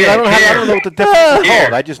know what I mean. I don't know what the difference is Here.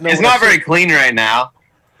 called. I just know It's what not I see. very clean right now.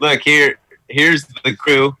 Look, here's the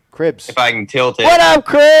crew, Cribs. if I can tilt it. What up,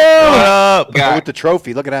 crew? What up? Oh, Got with the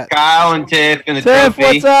trophy. Look at that. Kyle and Tiff and the Tiff, trophy.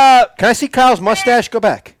 what's up? Can I see Kyle's mustache? Go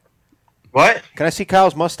back. What? Can I see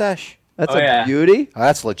Kyle's mustache? That's Oh, a yeah. beauty. Oh,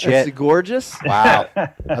 that's That's legit. gorgeous. Wow.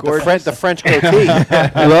 Gorgeous. The French goatee.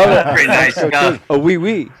 I love it. Pretty nice stuff. A wee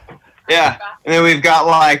wee. Yeah. And then we've got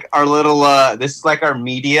our little, this is like our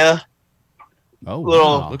media Oh,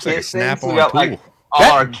 little. wow. Looks like a kit thing. Snap-on We got tool. all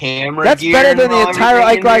That- our camera That's gear better than and the all entire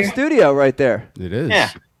everything Ike Live in there. studio right there. It is. Yeah.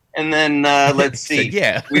 And then let's see.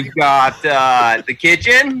 Yeah. We've got the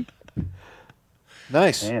kitchen,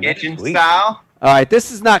 Nice. Man, that's kitchen sweet. style. All right,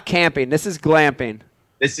 this is not camping. This is glamping.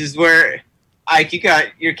 This is where Ike, you got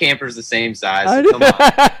your camper's the same size. I So come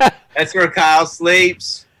on. That's where Kyle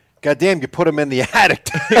sleeps. God damn, you put him in the attic.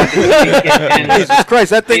 And Jesus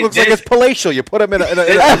Christ, that thing Hey, looks like this- it's palatial. You put him in a, this is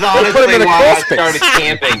you put him honestly in a why crawl I space. started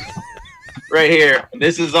camping. right here.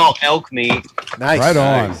 This is all elk meat. Nice. Right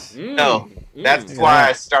on. No, that's why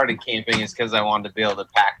I started camping, is because I wanted to be able to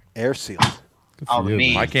pack air sealed all the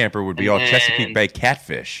meat. My camper would be all Chesapeake Bay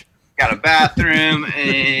catfish. Got a bathroom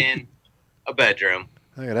and a bedroom.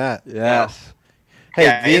 Look at that. Yes. Hey,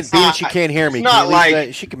 Yeah, being it's not- she can't hear me, it's not can you leave like-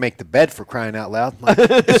 that? She can make the bed for crying out loud.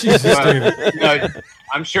 Jesus, David. No,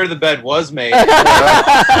 I'm sure the bed was made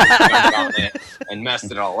and messed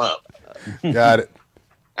it all up. Got it.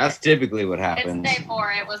 That's typically what It's happens. day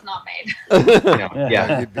 4. It was not made.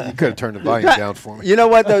 Yeah. You could have turned the volume down for me. You know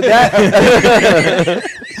what though? That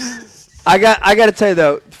I got to tell you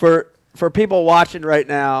though, for people watching right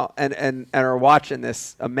now and are watching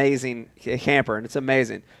this amazing camper, and it's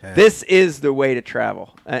amazing. Yeah. This is the way to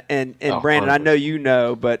travel. And Brandon, I 100%. know you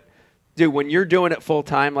know, but dude, when you're doing it full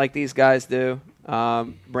time like these guys do,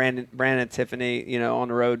 Brandon and Tiffany, on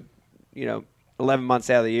the road, 11 months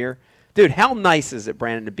out of the year, dude, how nice is it,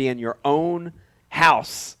 Brandon, to be in your own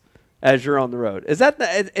house as you're on the road? Is that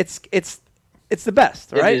it's the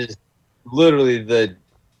best, right? It is literally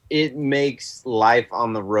it makes life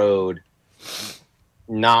on the road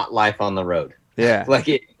not life on the road. Yeah. Like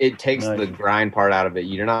it takes the grind part out of it.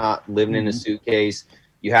 You're not living in a suitcase.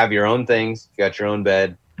 You have your own things. You got your own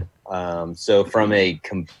bed. So from a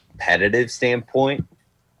competitive standpoint,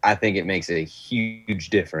 I think it makes a huge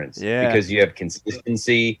difference. Yeah. Because you have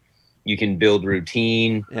consistency. You can build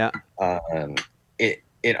routine. Yeah.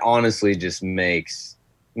 It honestly just makes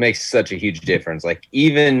such a huge difference. Like,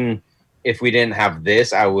 even if we didn't have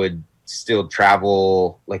this, I would still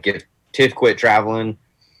travel. Like, if Tiff quit traveling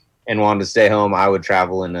and wanted to stay home, I would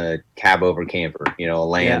travel in a cab over camper, a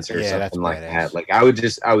Lance or something like that. Like, I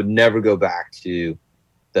would never go back to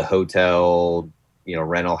the hotel,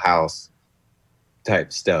 rental house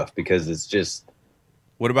type stuff, because it's just.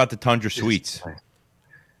 What about the Tundra Suites?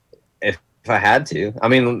 If I had to, I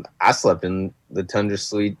mean, I slept in the Tundra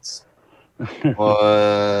Suites.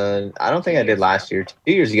 I don't think I did last year.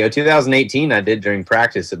 2 years ago, 2018, I did during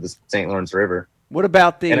practice at the St. Lawrence River. What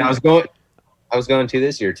about the? And I was going to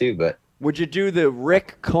this year too, but would you do the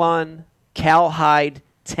Rick Clunn cowhide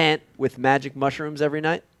tent with magic mushrooms every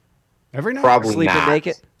night? Every night? Probably Sleep not. and make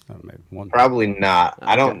it? Oh, maybe one. Probably not.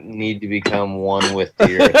 Okay. I don't need to become one with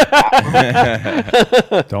deer.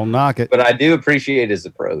 Don't knock it. But I do appreciate his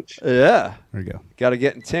approach. Yeah. There you go. Got to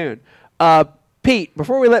get in tune. Pete,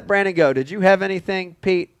 before we let Brandon go, did you have anything,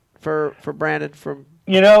 Pete, for Brandon from?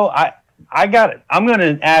 I got it. I'm going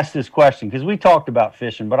to ask this question because we talked about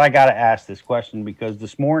fishing, but I got to ask this question because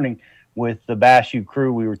this morning with the Bass U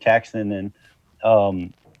crew, we were texting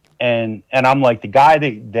and I'm like, the guy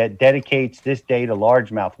that dedicates this day to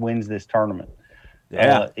largemouth wins this tournament.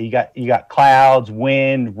 Yeah. You got clouds,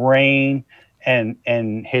 wind, rain,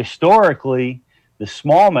 and historically the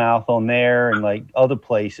smallmouth on there and like other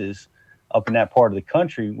places up in that part of the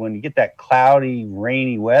country, when you get that cloudy,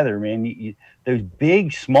 rainy weather, man, those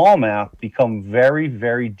big smallmouth become very,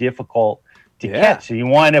 very difficult to catch. So you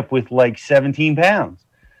wind up with like 17 pounds,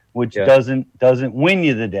 which doesn't win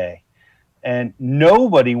you the day. And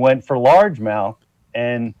nobody went for largemouth,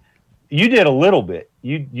 and you did a little bit.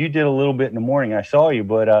 You did a little bit in the morning. I saw you,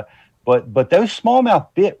 but those smallmouth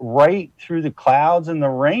bit right through the clouds and the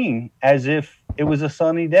rain as if it was a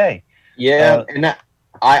sunny day. Yeah, and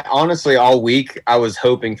I honestly all week I was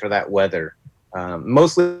hoping for that weather,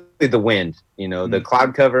 mostly the wind. The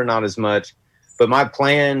cloud cover not as much, but my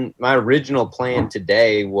original plan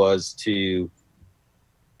today was to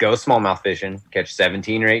go smallmouth fishing, catch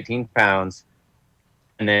 17 or 18 pounds,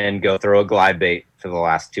 and then go throw a glide bait for the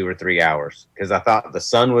last 2 or 3 hours. Because I thought the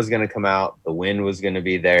sun was going to come out, the wind was going to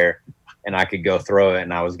be there, and I could go throw it,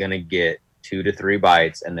 and I was going to get 2 to 3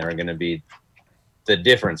 bites, and they were going to be the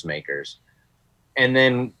difference makers. And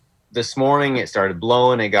then this morning it started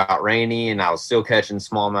blowing, it got rainy, and I was still catching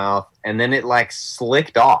smallmouth, and then it like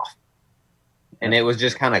slicked off. And it was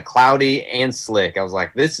just kind of cloudy and slick. I was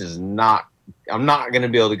like, I'm not going to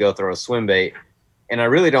be able to go throw a swim bait. And I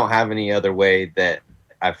really don't have any other way that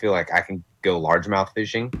I feel like I can go largemouth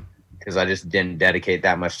fishing, because I just didn't dedicate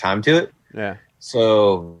that much time to it. Yeah.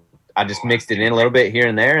 So I just mixed it in a little bit here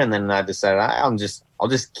and there. And then I decided I'll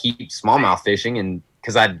just keep smallmouth fishing. And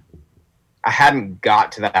because I hadn't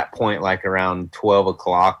got to that point, like around 12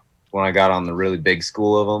 o'clock when I got on the really big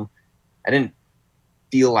school of them, I didn't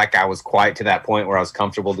feel like I was quite to that point where I was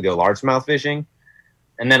comfortable to go largemouth fishing.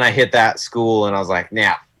 And then I hit that school and I was like,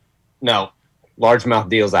 no, largemouth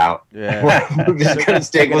deal's out. Yeah. We're just going to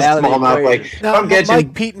stick with smallmouth. Like, now, I'm catching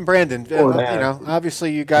Mike, Pete, and Brandon,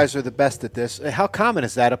 obviously you guys are the best at this. How common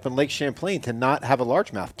is that up in Lake Champlain to not have a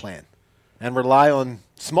largemouth plan? and rely on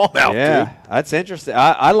smallmouth. Yeah, dude. that's interesting.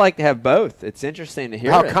 I like to have both. It's interesting to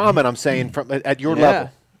hear How it. common, I'm saying, from at your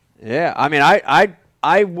level. Yeah, I mean,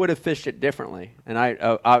 I would have fished it differently, and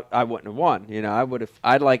I wouldn't have won. You know,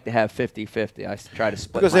 I'd like to have 50-50. I try to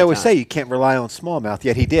split because my they always time. say you can't rely on smallmouth.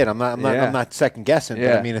 Yet he did. I'm not second guessing.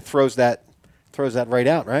 Yeah. But I mean, it throws that right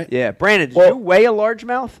out, right? Yeah, Brandon, did you weigh a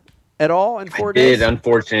largemouth at all in 4 days? I did,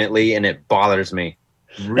 unfortunately, and it bothers me.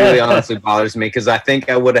 Really, honestly, bothers me because I think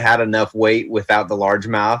I would have had enough weight without the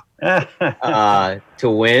largemouth to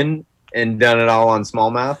win and done it all on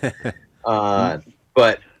smallmouth.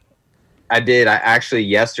 But I did.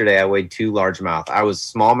 Yesterday I weighed 2 largemouth. I was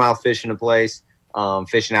smallmouth fishing a place,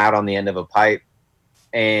 fishing out on the end of a pipe,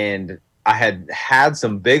 and I had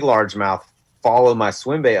some big largemouth follow my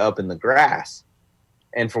swim bait up in the grass.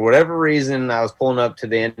 And for whatever reason, I was pulling up to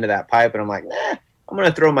the end of that pipe, and I'm like, nah, I'm going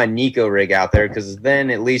to throw my Nico rig out there because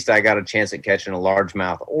then at least I got a chance at catching a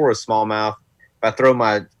largemouth or a smallmouth. If I throw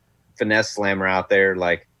my finesse slammer out there,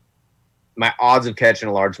 like, my odds of catching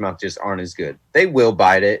a largemouth just aren't as good. They will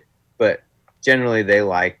bite it, but generally they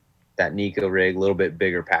like that Nico rig, a little bit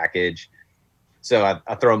bigger package. So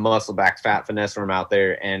I throw a muscleback fat finesse worm out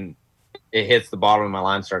there, and it hits the bottom of my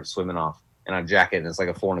line, starts swimming off, and I jack it, and it's like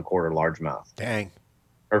a 4 1/4 largemouth. Dang.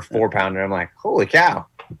 Or 4-pounder. I'm like, holy cow.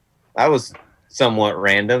 That was somewhat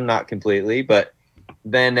random, not completely. But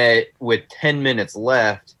then with 10 minutes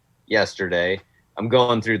left yesterday, I'm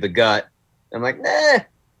going through the gut. I'm like, nah,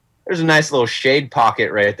 there's a nice little shade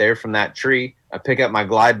pocket right there from that tree. I pick up my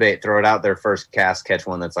glide bait, throw it out there first cast, catch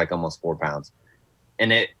one that's like almost 4 pounds.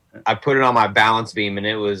 And I put it on my balance beam, and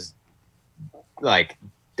it was like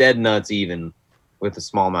dead nuts even with the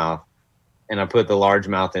smallmouth. And I put the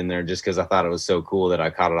largemouth in there just because I thought it was so cool that I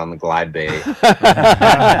caught it on the glide bait. Token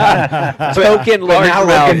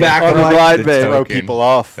largemouth on the glide bait. Throw people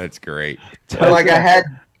off. That's great. But like I had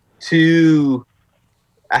two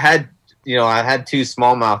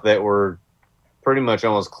smallmouth that were pretty much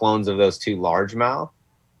almost clones of those 2 largemouth.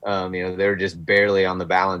 They were just barely on the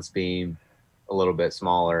balance beam, a little bit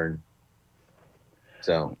smaller.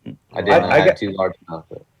 So I had 2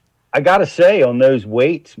 largemouth. I gotta say, on those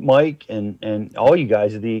weights, Mike and all you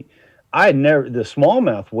guys, the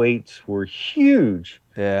smallmouth weights were huge.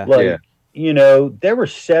 Yeah. There were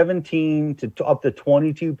 17 to up to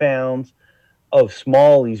 22 pounds of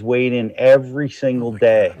smallies weighed in every single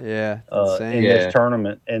day. Yeah. In this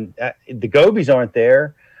tournament, and the gobies aren't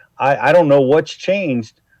there. I don't know what's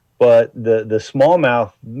changed, but the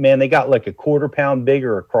smallmouth, man, they got like a 1/4 pound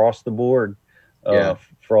bigger across the board.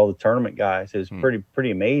 For all the tournament guys. It was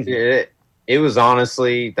pretty amazing. It was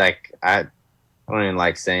honestly, like, I don't even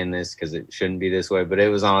like saying this because it shouldn't be this way, but it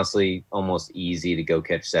was honestly almost easy to go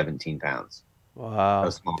catch 17 pounds. Wow.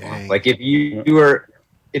 Like if you were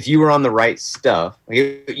on the right stuff,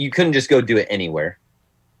 you couldn't just go do it anywhere.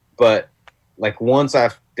 But like once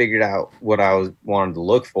I figured out what I wanted to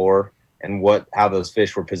look for and how those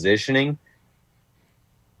fish were positioning,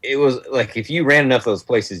 it was like if you ran enough of those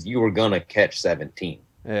places, you were gonna catch 17.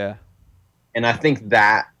 Yeah. And I think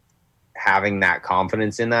that having that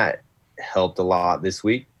confidence in that helped a lot this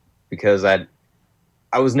week because I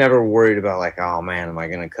was never worried about like, oh man, am I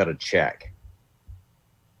gonna cut a check?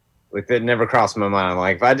 Like that never crossed my mind. I'm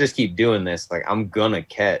like, if I just keep doing this, like I'm gonna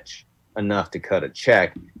catch enough to cut a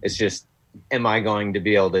check. It's just, am I going to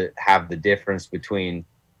be able to have the difference between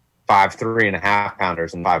 5 3.5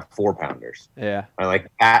 pounders and 5 4 pounders? Yeah. Or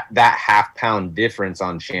like that half pound difference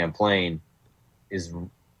on Champlain is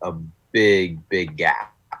a big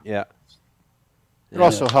gap. Yeah. It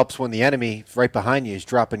also helps when the enemy right behind you is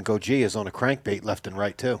dropping Gojias on a crankbait left and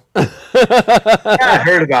right too. Yeah, I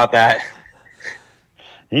heard about that.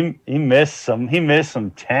 He missed some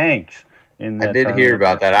tanks in that. I did hear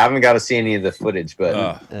about that. I haven't got to see any of the footage,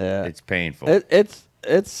 but it's painful. It's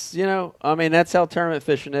I mean, that's how tournament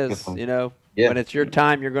fishing is. When it's your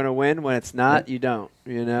time, you're going to win. When it's not, you don't.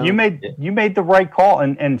 You made the right call,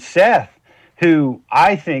 and Seth, who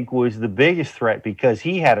I think was the biggest threat because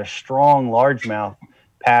he had a strong largemouth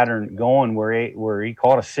pattern going where he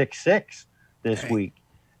caught a 6.6 this week,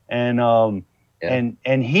 and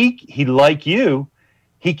he like you,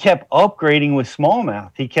 he kept upgrading with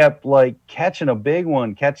smallmouth. He kept like catching a big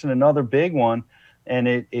one, catching another big one, and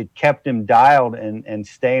it kept him dialed and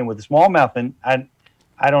staying with the smallmouth. And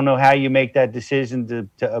I don't know how you make that decision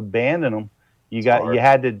to abandon them. You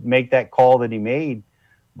had to make that call that he made.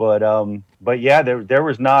 But yeah, there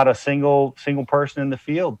was not a single person in the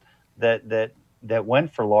field that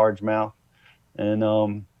went for largemouth, and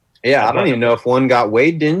I don't even know if one got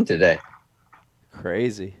weighed in today.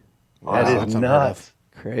 Crazy. That is nuts.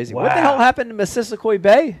 Crazy. Wow. What the hell happened to Missisquoi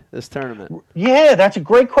Bay this tournament? Yeah, that's a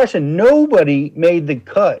great question. Nobody made the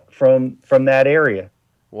cut from that area.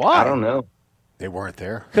 Why? I don't know. They weren't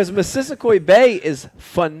there. Because Missisquoi Bay is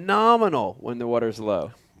phenomenal when the water's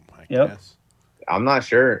low. Yep. I'm not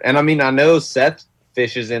sure. And I mean, I know Seth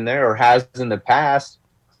fishes in there or has in the past.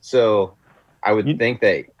 So I would think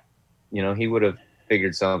that, he would have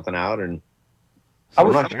figured something out. And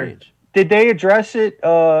I'm not sure. Did they address it,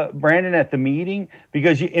 Brandon, at the meeting?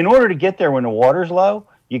 Because in order to get there when the water's low,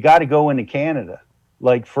 you got to go into Canada,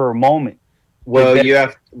 like for a moment. Well,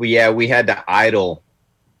 we had to idle.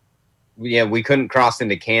 Yeah, we couldn't cross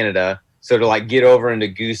into Canada. So to get over into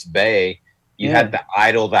Goose Bay, you had to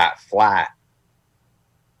idle that flat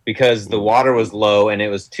because the water was low and it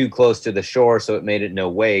was too close to the shore, so it made it no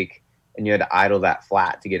wake, and you had to idle that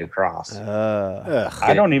flat to get across.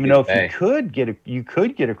 I don't even know if you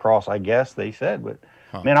could get across. I guess they said, but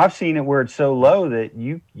man, I've seen it where it's so low that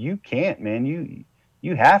you can't, man.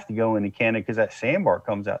 You have to go into Canada because that sandbar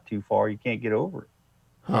comes out too far. You can't get over it.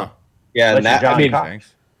 Huh? Yeah, and that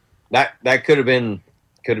could have been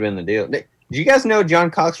the deal. Did you guys know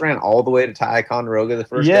John Cox ran all the way to Ticonderoga the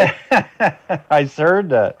first day? Yeah, I heard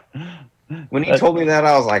that. When he told me that,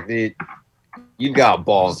 I was like, dude, you got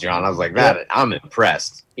balls, John. I was like, I'm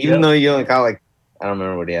impressed. Even though you only got I don't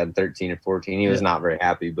remember what he had, 13 or 14. He was not very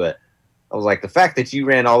happy, but I was like, the fact that you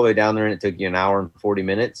ran all the way down there and it took you an hour and 40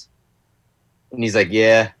 minutes. And he's like,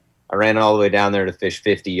 yeah, I ran all the way down there to fish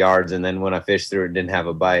 50 yards. And then when I fished through it, didn't have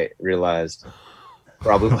a bite, realized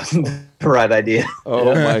probably wasn't the right idea.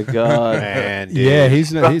 Oh my God. Man, yeah,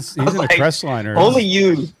 he's in a Crestliner.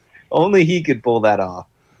 Only he could pull that off.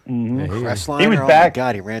 Mm-hmm. Yeah, Crestliner? He was back. back. My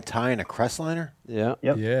God, he ran tie in a Crestliner? Yeah.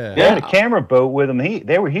 Yep. Yeah. They had a camera boat with him.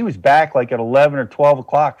 He was back at 11 or 12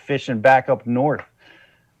 o'clock fishing back up north.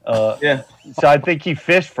 So I think he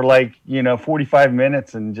fished for 45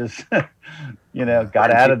 minutes and just got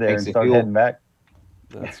out of there and started heading back.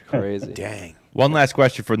 That's crazy. Dang. One last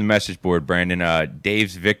question from the message board, Brandon.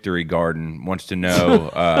 Dave's Victory Garden wants to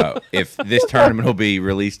know if this tournament will be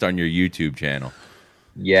released on your YouTube channel.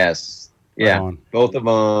 Yes. Yeah. Both of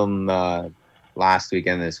them last week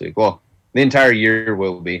and this week. Well, the entire year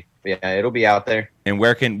will be. Yeah, it'll be out there. And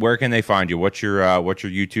where can they find you? What's your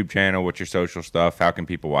YouTube channel? What's your social stuff? How can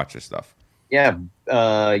people watch this stuff? Yeah,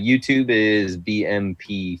 YouTube is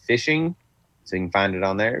BMP Fishing, so you can find it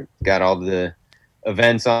on there. Got all the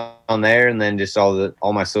events on there, and then just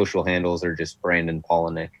all my social handles are just Brandon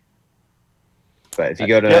Polinick. But if you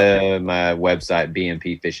go to my website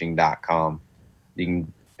bmpfishing.com, you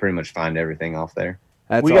can pretty much find everything off there.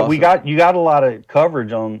 You got a lot of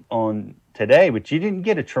coverage on today, but you didn't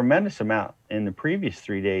get a tremendous amount in the previous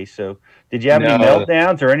 3 days. So did you have any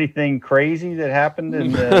meltdowns or anything crazy that happened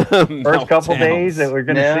in the first couple days that we're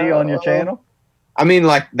going to see on your channel? I mean,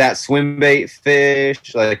 that swim bait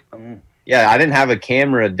fish, I didn't have a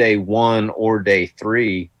camera day 1 or day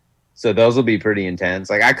 3. So those will be pretty intense.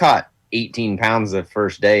 I caught 18 pounds the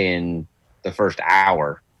first day in the first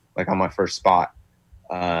hour, on my first spot.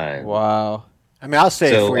 Wow. I mean, I'll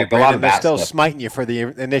say it for you, Brandon. They're still smiting you for the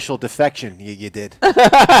initial defection you did.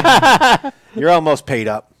 You're almost paid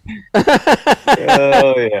up.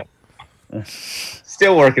 Oh, yeah.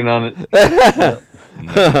 Still working on it. I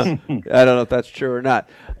don't know if that's true or not.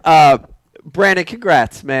 Brandon,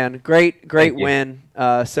 congrats, man. Great win.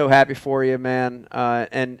 So happy for you, man.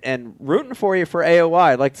 And rooting for you for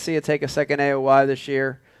AOY. I'd like to see you take a second AOY this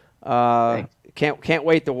year. Can't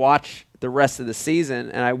wait to watch the rest of the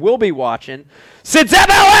season, and I will be watching since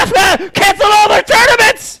MLF canceled all their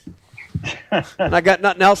tournaments. And I got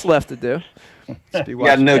nothing else left to do. You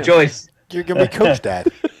got no choice. You're gonna be coach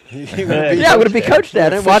dad. I'm gonna be coach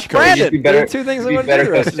dad and watch Brandon. They're two things I'm gonna do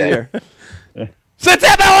the rest of the year. Since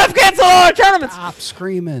MLF canceled all our tournaments. Stop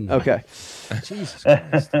screaming. Okay. Jesus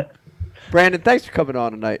Christ. Brandon, thanks for coming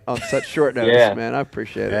on tonight on such short notice, man. I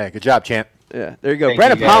appreciate it. Yeah, good job, champ. Yeah, there you go.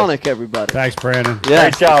 Brandon Polinick, everybody. Thanks, Brandon. Yeah,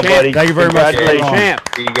 great job, buddy. Thank you very much. Champ.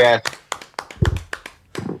 See you guys.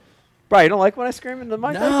 Brian, you don't like when I scream into the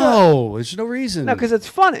mic? No, there's no reason. No, because it's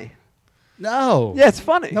funny. No. Yeah, it's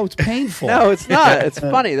funny. No, it's painful. No, it's not. It's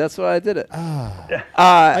funny. That's why I did it.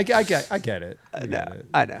 I get it.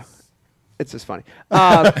 I know. It's just funny.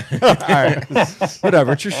 All right.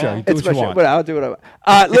 Whatever. It's your show. You do what you want. But I'll do what I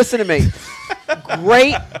want. Listen to me.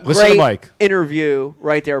 Great interview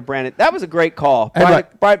right there, Brandon. That was a great call.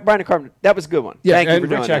 Brian Carpenter, that was a good one. Yeah, Thank you for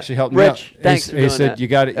doing Rich that. actually helped me out. Rich, thanks for doing that. He said, you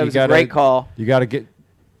got it. That was a great call. You got to get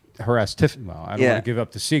harass Tiffany. Well, I don't want to give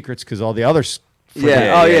up the secrets because all the others. Don't give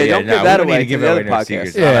that away to the other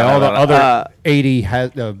podcast. Yeah, all the other 80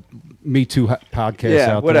 Me Too podcast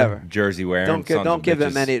out whatever. there. Jersey wearing. Don't give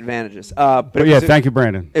him any advantages. But yeah, thank you,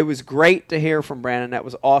 Brandon. It was great to hear from Brandon. That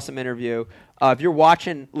was an awesome interview. If you're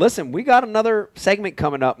watching, listen, we got another segment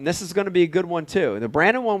coming up, and this is going to be a good one too. The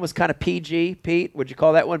Brandon one was kind of PG, Pete. Would you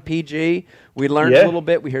call that one PG? We learned a little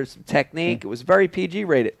bit. We heard some technique. It was very PG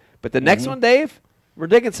rated. But the next one, Dave, we're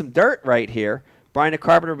digging some dirt right here. Brian the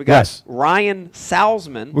Carpenter, we got Ryan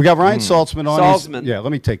Salzman. We got Ryan Salzman on. Salzman. Yeah,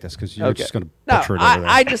 let me take this because you're just going to butcher it over there.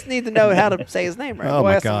 I just need to know how to say his name right. Oh, We'll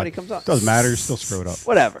my ask him God. when he comes on. Doesn't matter. Still screw it up.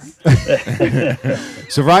 Whatever.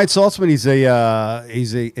 So Ryan Salzman,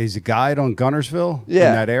 he's a guide on Gunnersville in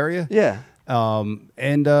that area. Yeah.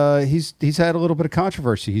 And he's had a little bit of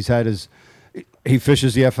controversy. He fishes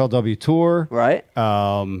the FLW Tour. Right.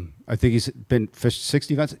 I think he's fished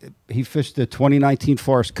 60 events. He fished the 2019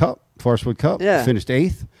 Forestwood Cup. Yeah. Finished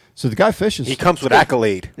 8th. So the guy fishes. He comes with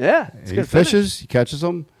accolade. Yeah. He fishes. He catches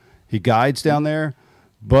them. He guides down there.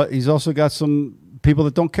 But he's also got some people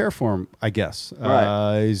that don't care for him, I guess.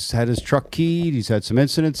 Right. He's had his truck keyed. He's had some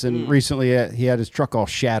incidents. And recently he had his truck all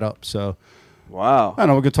shat up. So, wow. I don't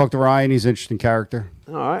know. We're going to talk to Ryan. He's an interesting character.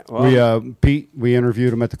 All right. Well, we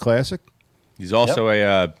interviewed him at the Classic. He's also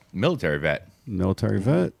a military vet. Military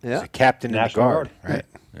vet. Yeah. He's a captain in the guard. Right.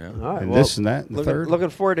 Yeah. All right. And this and that and the third. Looking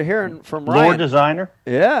forward to hearing from Ryan. Lord designer.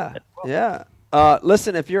 Yeah. Yeah.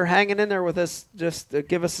 Listen, if you're hanging in there with us, just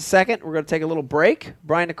give us a second. We're going to take a little break.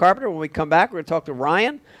 Brian the Carpenter, when we come back, we're going to talk to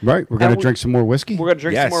Ryan. Right. We're going to drink some more whiskey. We're going to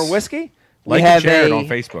drink some more whiskey. Like and share it on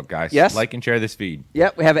Facebook, guys. Yes. Like and share this feed.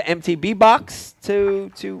 Yep. We have an MTB box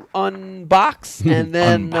to unbox. And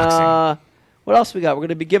then what else we got? We're going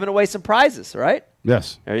to be giving away some prizes, right?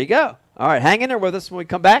 Yes. There you go. All right. Hang in there with us when we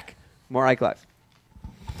come back. More Ike Live.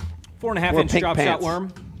 4.5-inch drop shot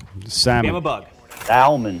worm. Salmon. Bama bug.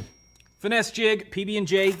 Salmon. Finesse jig,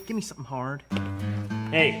 PB&J. Give me something hard.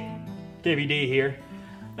 Hey, KVD here.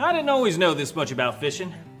 Now, I didn't always know this much about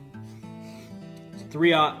fishing.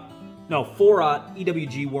 4-aught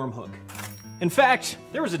EWG worm hook. In fact,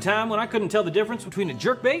 there was a time when I couldn't tell the difference between a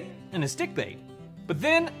jerkbait and a stickbait. But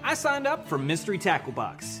then I signed up for Mystery Tackle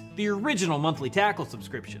Box, the original monthly tackle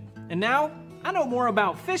subscription. And now I know more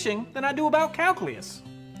about fishing than I do about calculus.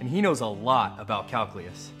 And he knows a lot about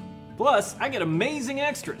calculus. Plus, I get amazing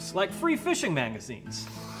extras like free fishing magazines.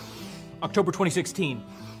 October 2016.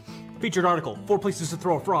 Featured article, 4 places to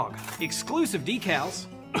throw a frog. Exclusive decals.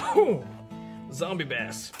 Zombie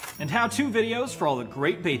bass. And how-to videos for all the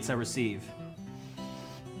great baits I receive.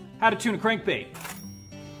 How to tune a crankbait.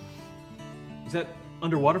 Is that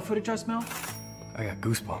underwater footage I smell? I got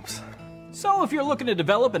goosebumps. So if you're looking to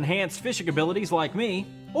develop enhanced fishing abilities like me,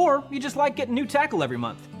 or you just like getting new tackle every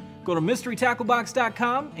month, go to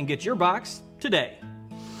MysteryTackleBox.com and get your box today.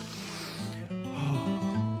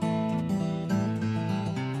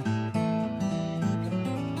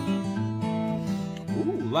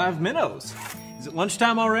 Ooh, live minnows. Is it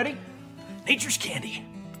lunchtime already? Nature's candy.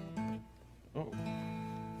 Oh.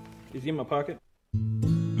 Is he in my pocket?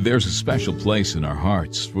 There's a special place in our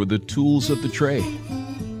hearts for the tools of the trade.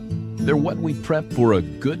 They're what we prep for a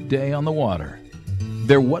good day on the water.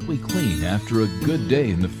 They're what we clean after a good day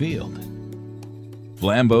in the field.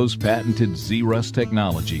 Flambeau's patented Z-Rust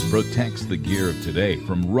technology protects the gear of today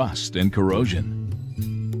from rust and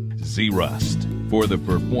corrosion. Z-Rust, for the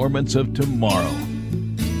performance of tomorrow.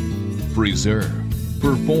 Preserve,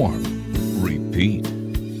 perform, repeat.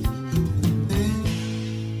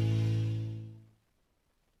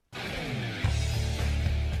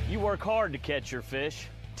 You work hard to catch your fish.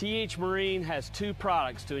 TH Marine has 2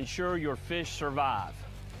 products to ensure your fish survive.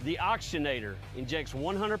 The Oxygenator injects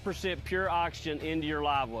 100% pure oxygen into your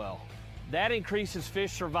live well. That increases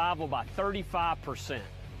fish survival by 35%.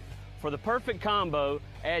 For the perfect combo,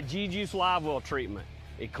 add G-Juice Live Well treatment.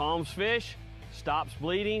 It calms fish, stops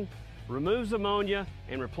bleeding, removes ammonia,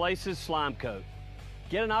 and replaces slime coat.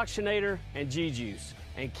 Get an Oxygenator and G-Juice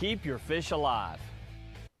and keep your fish alive.